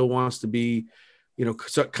be. He still wants to be,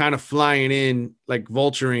 kind of flying in, like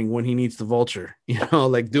vulturing when he needs to vulture,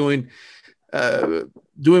 like doing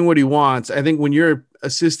what he wants. I think when you're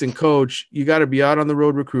assistant coach, you got to be out on the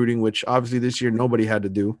road recruiting, which obviously this year nobody had to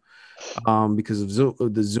do because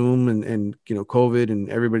of the Zoom and COVID, and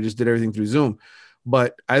everybody just did everything through Zoom.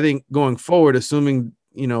 But I think going forward, assuming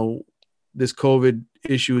this COVID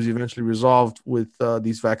issue is eventually resolved with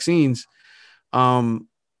these vaccines,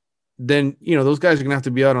 then, those guys are going to have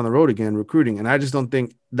to be out on the road again recruiting. And I just don't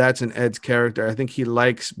think that's in Ed's character. I think he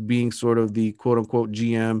likes being sort of the quote unquote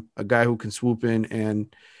GM, a guy who can swoop in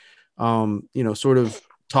and, sort of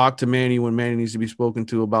talk to Manny when Manny needs to be spoken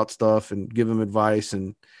to about stuff and give him advice.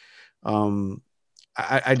 And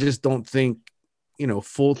I just don't think,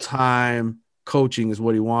 full-time coaching is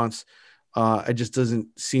what he wants. It just doesn't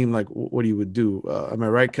seem like what he would do. Am I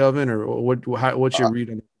right, Kelvin? Or what's your read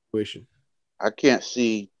on the situation? I can't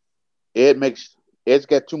see. Ed's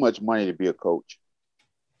got too much money to be a coach.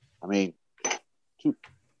 I mean,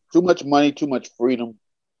 too much money, too much freedom,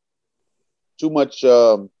 too much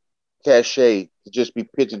cachet to just be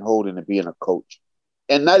pigeonholed into being a coach,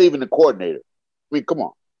 and not even a coordinator. I mean, come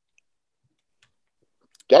on,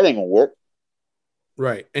 that ain't gonna work.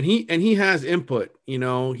 Right. And he has input,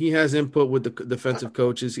 he has input with the defensive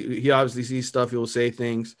coaches. He obviously sees stuff. He will say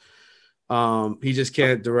things. He just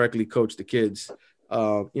can't directly coach the kids.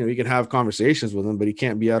 He can have conversations with them, but he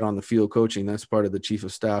can't be out on the field coaching. That's part of the chief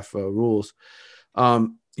of staff rules.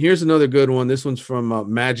 Here's another good one. This one's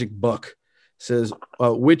from Magic Buck. It says,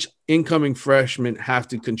 which incoming freshmen have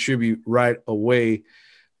to contribute right away?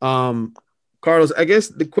 Carlos, I guess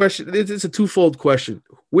the question, it's a twofold question.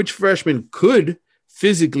 Which freshmen could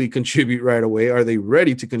physically contribute right away? Are they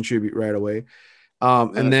ready to contribute right away?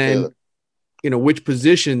 And then, which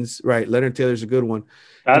positions, right? Leonard Taylor's a good one.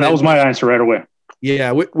 That was my answer right away.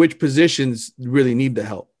 Yeah. Which positions really need the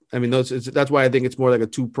help? I mean, that's why I think it's more like a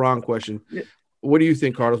two-pronged question. Yeah. What do you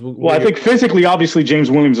think, Carlos? Well, I think physically, obviously, James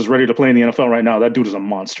Williams is ready to play in the NFL right now. That dude is a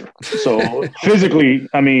monster. So physically,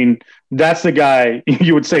 I mean, that's the guy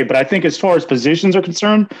you would say. But I think as far as positions are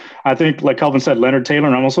concerned, I think, like Kelvin said, Leonard Taylor,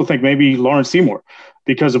 and I also think maybe Lawrence Seymour,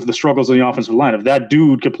 because of the struggles of the offensive line. If that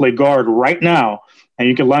dude could play guard right now and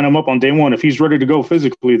you could line him up on day one, if he's ready to go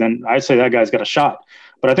physically, then I'd say that guy's got a shot.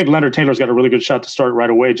 But I think Leonard Taylor's got a really good shot to start right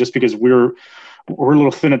away, just because we're a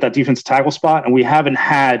little thin at that defensive tackle spot, and we haven't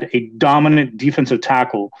had a dominant defensive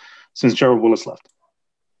tackle since Gerald Willis left.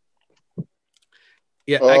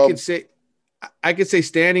 Yeah, I could say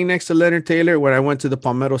standing next to Leonard Taylor when I went to the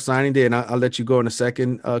Palmetto signing day, and I'll let you go in a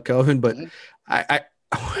second, Kelvin, but I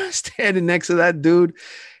standing next to that dude,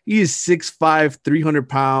 he is 6'5", 300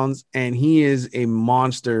 pounds, and he is a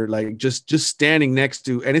monster. Like just standing next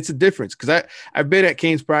to, and it's a difference because I've been at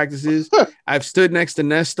Canes practices. I've stood next to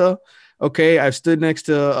Nesta. Okay, I've stood next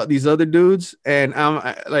to these other dudes, and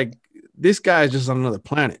I'm like, this guy is just on another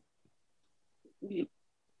planet. He's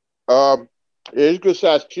a good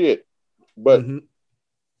sized kid, but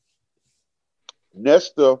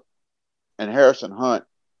Nesta and Harrison Hunt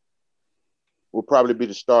will probably be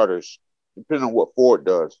the starters, depending on what Ford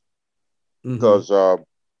does. Because,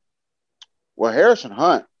 Harrison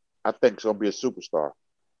Hunt I think he's going to be a superstar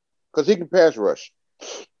because he can pass rush.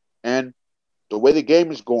 And the way the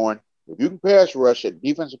game is going, if you can pass rush at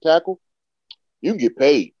defensive tackle, you can get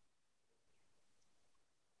paid.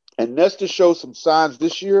 And Nesta showed some signs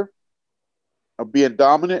this year of being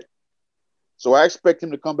dominant. So I expect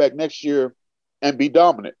him to come back next year and be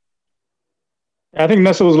dominant. I think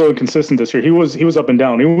Nesta was a little consistent this year. He was up and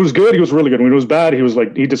down. He was good. He was really good. When he was bad,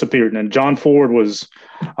 he disappeared. And John Ford was.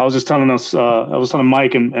 I was telling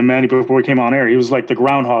Mike and Manny before we came on air. He was like the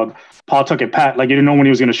groundhog, Pawtucket Pat. Like you didn't know when he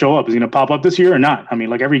was going to show up. Is he going to pop up this year or not? I mean,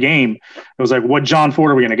 like every game, it was like, what John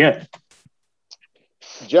Ford are we going to get?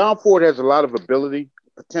 John Ford has a lot of ability,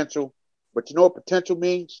 potential, but you know what potential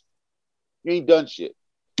means? You ain't done shit.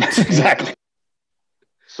 Exactly.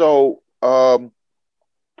 So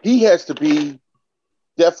he has to be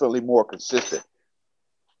definitely more consistent.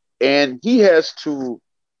 And he has to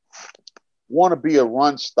want to be a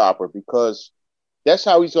run stopper because that's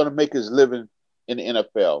how he's going to make his living in the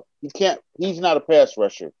NFL. He's not a pass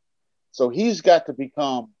rusher. So he's got to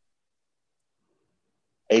become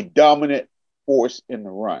a dominant force in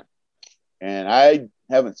the run. And I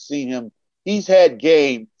haven't seen him. He's had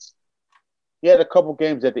games. He had a couple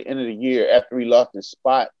games at the end of the year after he lost his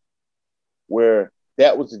spot where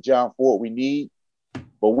that was the John Ford we need.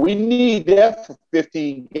 But we need that for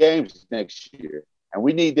 15 games next year. And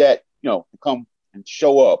we need that, to come and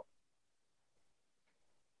show up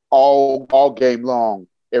all game long,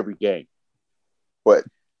 every game. But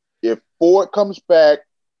if Ford comes back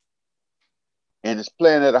and is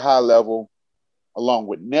playing at a high level, along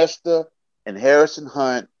with Nesta and Harrison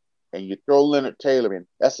Hunt, and you throw Leonard Taylor in,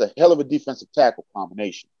 that's a hell of a defensive tackle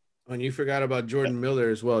combination. And you forgot about Jordan Miller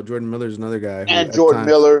as well. Jordan Miller's another guy. And Jordan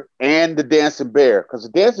Miller and the Dancing Bear, because the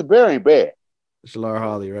Dancing Bear ain't bad. Shalar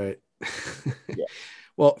Holly, right? Yeah.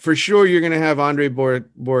 Well, for sure, you're going to have Andre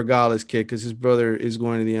Borregales kick because his brother is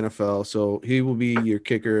going to the NFL. So he will be your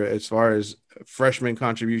kicker as far as freshman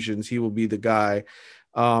contributions. He will be the guy.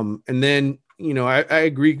 And then, I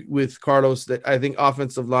agree with Carlos that I think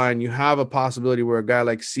offensive line, you have a possibility where a guy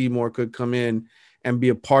like Seymour could come in and be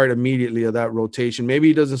a part immediately of that rotation. Maybe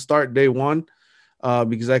he doesn't start day one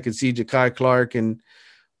because I could see Ja'Kai Clark and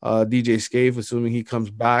DJ Scaife, assuming he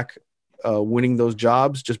comes back, winning those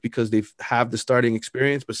jobs just because they have the starting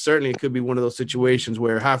experience. But certainly it could be one of those situations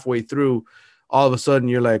where halfway through, all of a sudden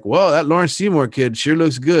you're like, whoa, that Lawrence Seymour kid sure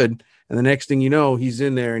looks good. And the next thing you know, he's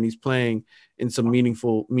in there and he's playing in some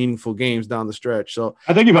meaningful games down the stretch. So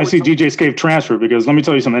I think you might see DJ Scaife transfer because let me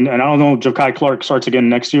tell you something, and I don't know if Ja'Kai Clark starts again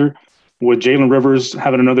next year. With Jalen Rivers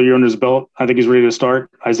having another year under his belt, I think he's ready to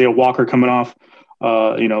start. Isaiah Walker coming off,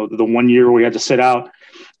 the 1 year where he had to sit out.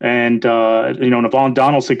 And, Navon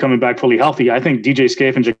Donaldson coming back fully healthy. I think DJ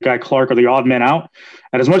Scaife and Ja'Kai Clark are the odd men out.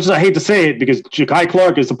 And as much as I hate to say it, because Ja'Kai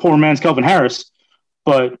Clark is the poor man's Kelvin Harris,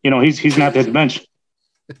 but, he's going to have to hit the bench.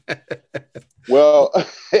 Well,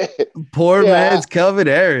 poor man's Kelvin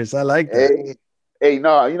Harris. I like that.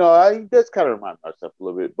 I that's kind of remind myself a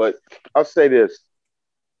little bit. But I'll say this.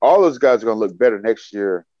 All those guys are going to look better next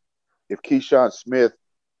year if Keyshawn Smith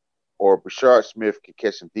or Brashard Smith can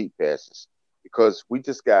catch some deep passes because we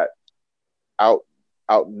just got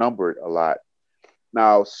outnumbered a lot.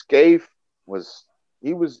 Now, Scaife was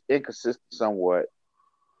inconsistent somewhat,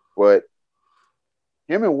 but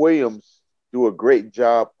him and Williams do a great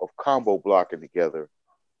job of combo blocking together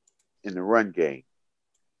in the run game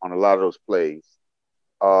on a lot of those plays.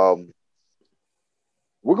 We're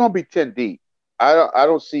going to be 10 deep. I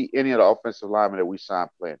don't see any of the offensive linemen that we signed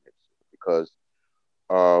playing this because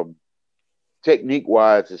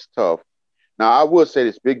technique-wise, it's tough. Now, I will say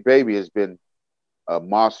this Big Baby has been a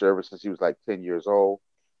monster ever since he was like 10 years old.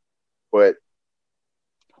 But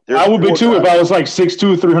I would be too if I was like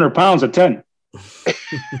 6'2", 300 pounds at 10.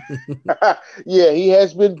 Yeah, he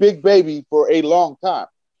has been Big Baby for a long time.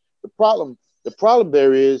 The problem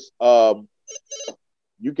there is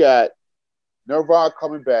you got Nervon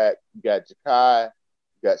coming back, you got Ja'Kai,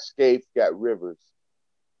 you got Scaife, you got Rivers.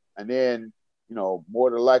 And then,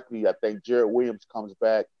 more than likely, I think Jared Williams comes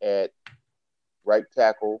back at right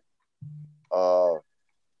tackle.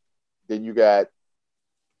 Then you got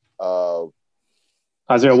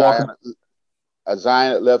Isaiah Walker.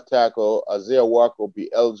 Zion at left tackle. Isaiah Walker will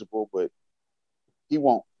be eligible, but he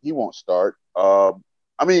won't start. But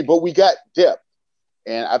we got depth.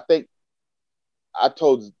 And I think I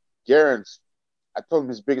told him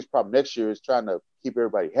his biggest problem next year is trying to keep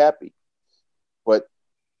everybody happy. But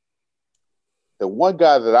the one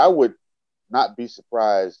guy that I would not be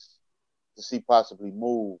surprised to see possibly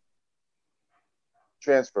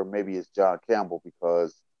transfer maybe is John Campbell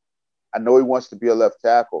because I know he wants to be a left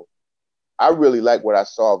tackle. I really like what I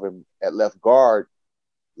saw of him at left guard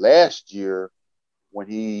last year when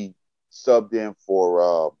he subbed in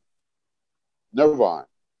for Nirvana.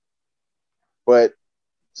 But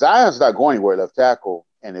Zion's not going anywhere left tackle.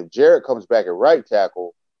 And if Jared comes back at right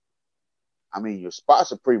tackle, I mean, your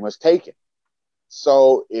spots are pretty much taken.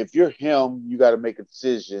 So if you're him, you got to make a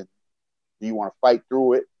decision. Do you want to fight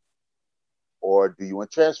through it or do you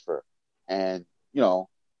want to transfer? And, you know,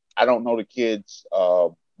 I don't know the kid's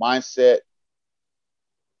mindset.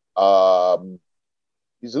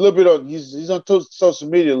 He's a little bit on, he's on social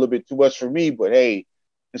media a little bit too much for me, but hey,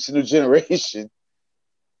 it's a new generation.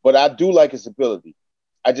 But I do like his ability.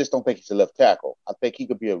 I just don't think he's a left tackle. I think he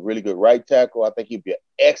could be a really good right tackle. I think he'd be an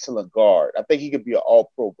excellent guard. I think he could be an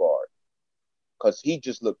all-pro guard because he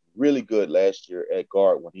just looked really good last year at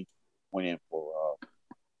guard when he went in for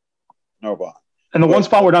Nirvana. And the one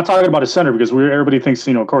spot we're not talking about is center because everybody thinks,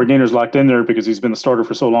 you know, Corey Gaynor's locked in there because he's been the starter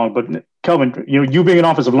for so long. But Kelvin, you know, you being an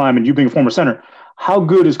offensive lineman, you being a former center, how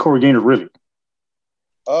good is Corey Gaynor really?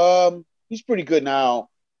 He's pretty good now.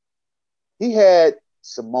 He had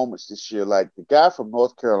some moments this year, like the guy from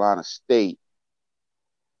North Carolina State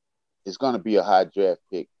is going to be a high draft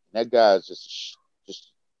pick. That guy is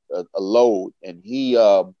just a load, and he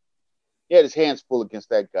had his hands full against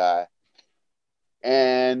that guy.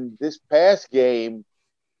 And this past game,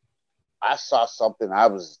 I saw something. I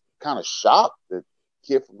was kind of shocked. The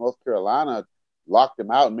kid from North Carolina locked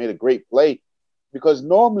him out and made a great play because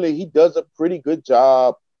normally he does a pretty good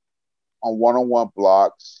job on one-on-one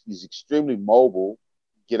blocks. He's extremely mobile,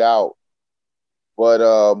 get out. But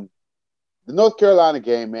the North Carolina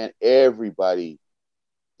game, man, everybody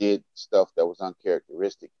did stuff that was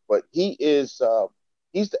uncharacteristic. But he is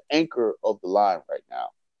he's the anchor of the line right now.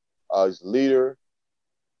 He's the leader.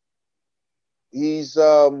 He's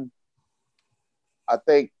I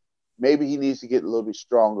think maybe he needs to get a little bit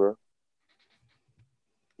stronger.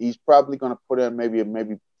 He's probably going to put in maybe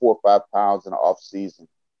 4 or 5 pounds in the off season.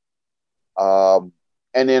 And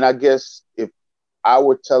then I guess if I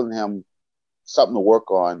were telling him something to work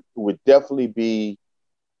on, it would definitely be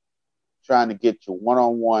trying to get your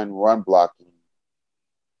one-on-one run blocking,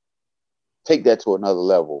 take that to another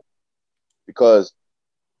level. Because,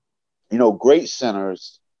 you know, great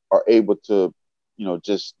centers are able to, you know,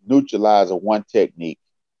 just neutralize a one technique.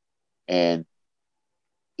 And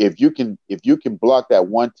if you can block that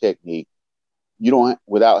one technique, you don't,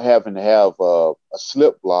 without having to have a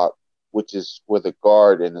slip block, which is where the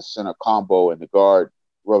guard and the center combo and the guard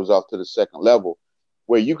rubs off to the second level,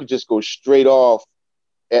 where you could just go straight off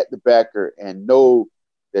at the backer and know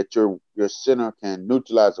that your center can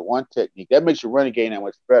neutralize the one technique. That makes your running game that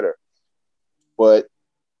much better. But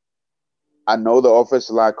I know the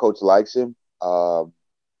offensive line coach likes him.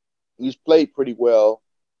 He's played pretty well.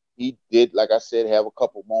 He did, like I said, have a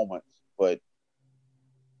couple moments, but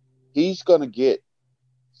he's going to get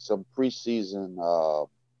some preseason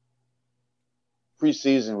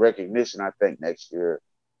recognition, I think, next year.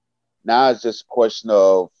 Now it's just a question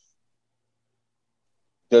of,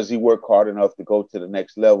 does he work hard enough to go to the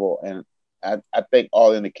next level? And I think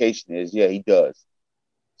all indication is, yeah, he does.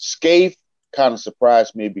 Scaife kind of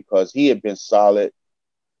surprised me because he had been solid.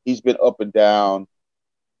 He's been up and down.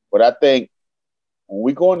 But I think when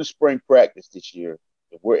we go into spring practice this year,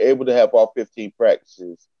 if we're able to have all 15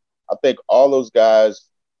 practices, I think all those guys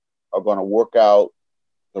are going to work out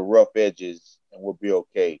the rough edges and we'll be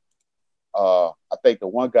okay. I think the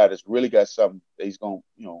one guy that's really got something that he's going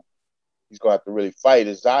to have to really fight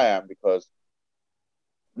is Zion, because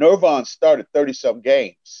Nirvana started 30-something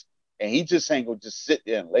games, and he just ain't going to just sit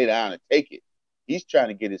there and lay down and take it. He's trying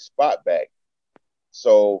to get his spot back.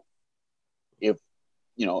 So if,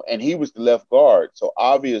 you know, and he was the left guard. So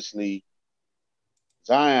obviously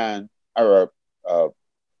Zion or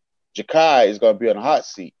Ja'Kai is going to be on the hot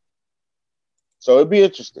seat. So it'll be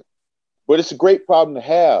interesting. But it's a great problem to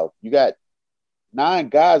have. You got 9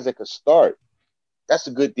 guys that could start. That's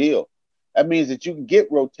a good deal. That means that you can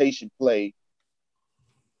get rotation play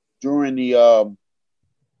during the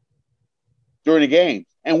games.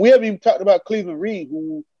 And we haven't even talked about Cleveland Reed,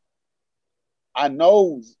 who I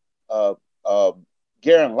know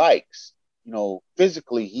Garen likes. You know,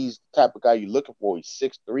 physically, he's the type of guy you're looking for. He's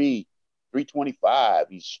 6'3", 325.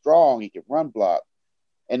 He's strong. He can run block.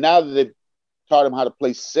 And now that they've taught him how to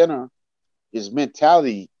play center, his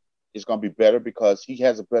mentality is going to be better because he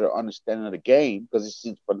has a better understanding of the game because he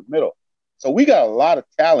sees from the middle. So we got a lot of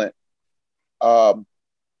talent.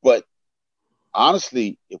 But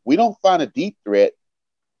honestly, if we don't find a deep threat,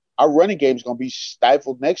 our running game is going to be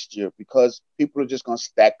stifled next year because people are just going to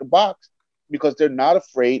stack the box because they're not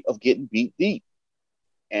afraid of getting beat deep.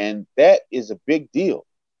 And that is a big deal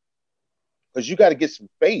because you got to get some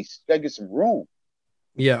space. You got to get some room.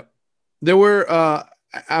 Yeah. There were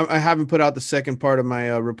I haven't put out the second part of my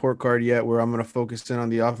report card yet, where I'm going to focus in on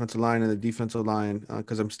the offensive line and the defensive line,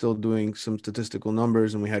 because I'm still doing some statistical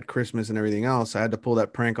numbers, and we had Christmas and everything else. I had to pull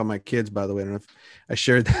that prank on my kids, by the way. I don't know if I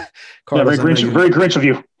shared that. Carlos, yeah, very Grinch of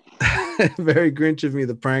you. Very Grinch of me,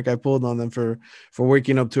 the prank I pulled on them for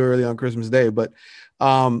waking up too early on Christmas Day. But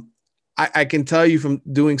I can tell you from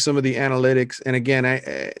doing some of the analytics, and again,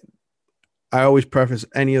 I always preface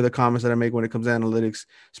any of the comments that I make when it comes to analytics,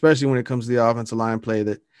 especially when it comes to the offensive line play,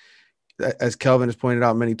 that as Kelvin has pointed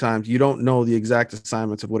out many times, you don't know the exact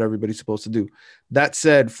assignments of what everybody's supposed to do. That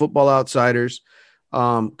said, Football Outsiders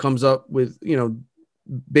comes up with,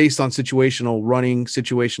 based on situational running,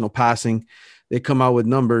 situational passing, they come out with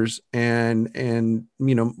numbers and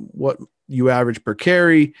what you average per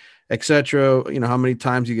carry, et cetera, how many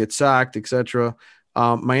times you get sacked, et cetera.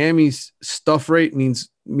 Miami's stuff rate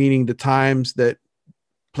meaning the times that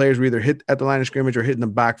players were either hit at the line of scrimmage or hit in the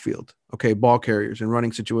backfield. Okay. Ball carriers and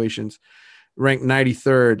running situations, ranked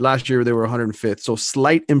 93rd. Last year they were 105th. So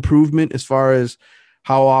slight improvement as far as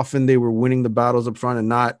how often they were winning the battles up front and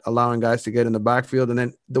not allowing guys to get in the backfield. And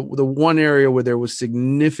then the one area where there was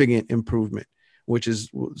significant improvement, which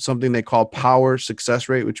is something they call power success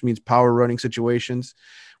rate, which means power running situations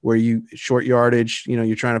where you short yardage,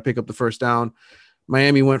 you're trying to pick up the first down.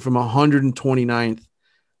 Miami went from 129th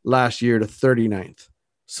last year to 39th.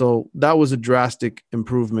 So that was a drastic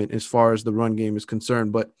improvement as far as the run game is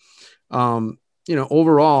concerned. But,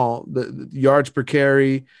 overall, the yards per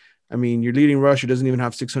carry, your leading rusher doesn't even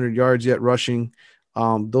have 600 yards yet rushing.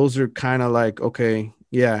 Those are kind of like, okay,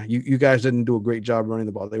 yeah, you guys didn't do a great job running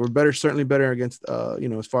the ball. They were certainly better against,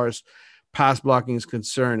 as far as pass blocking is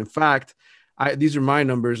concerned. In fact, these are my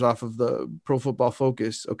numbers off of the Pro Football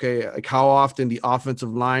Focus. Okay. Like how often the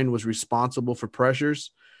offensive line was responsible for pressures,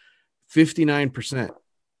 59%.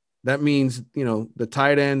 That means, the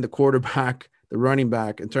tight end, the quarterback, the running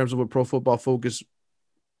back, in terms of what Pro Football Focus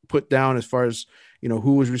put down as far as,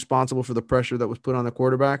 who was responsible for the pressure that was put on the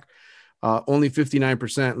quarterback, only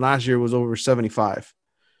 59%. Last year was over 75.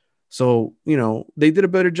 So, they did a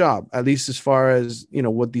better job, at least as far as,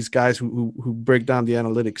 what these guys who break down the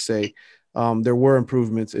analytics say. There were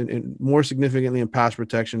improvements in more significantly in pass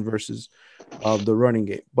protection versus the running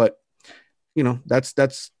game. But,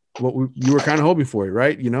 that's what you were kind of hoping for,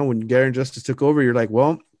 right? When Gary and Justice took over, you're like,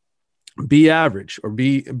 well, be average or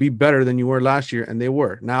be better than you were last year. And they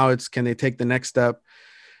were. Now it's, can they take the next step?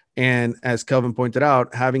 And as Kelvin pointed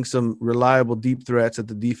out, having some reliable deep threats that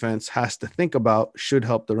the defense has to think about should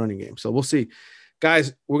help the running game. So we'll see.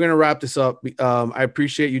 Guys, we're going to wrap this up. I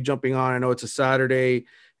appreciate you jumping on. I know it's a Saturday.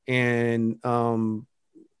 And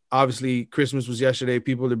obviously Christmas was yesterday.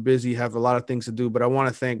 People are busy, have a lot of things to do, but I want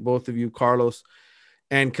to thank both of you, Carlos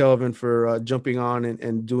and Kelvin, for jumping on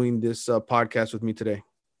and doing this podcast with me today.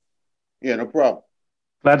 Yeah, no problem.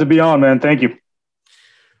 Glad to be on, man. Thank you.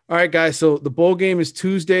 All right, guys. So the bowl game is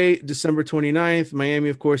Tuesday, December 29th. Miami,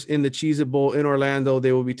 of course, in the Cheez-It Bowl in Orlando.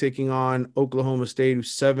 They will be taking on Oklahoma State,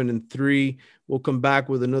 who's 7-3. We'll come back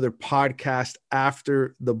with another podcast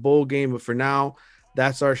after the bowl game. But for now,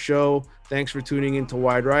 that's our show. Thanks for tuning in to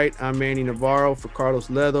Wide Right. I'm Manny Navarro for Carlos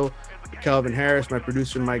Ledo, Kelvin Harris, my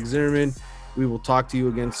producer, Mike Zimmerman. We will talk to you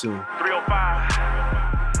again soon.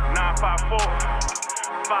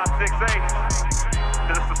 305-954-568.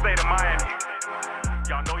 This is the state of Miami.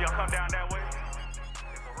 Y'all know y'all come down there.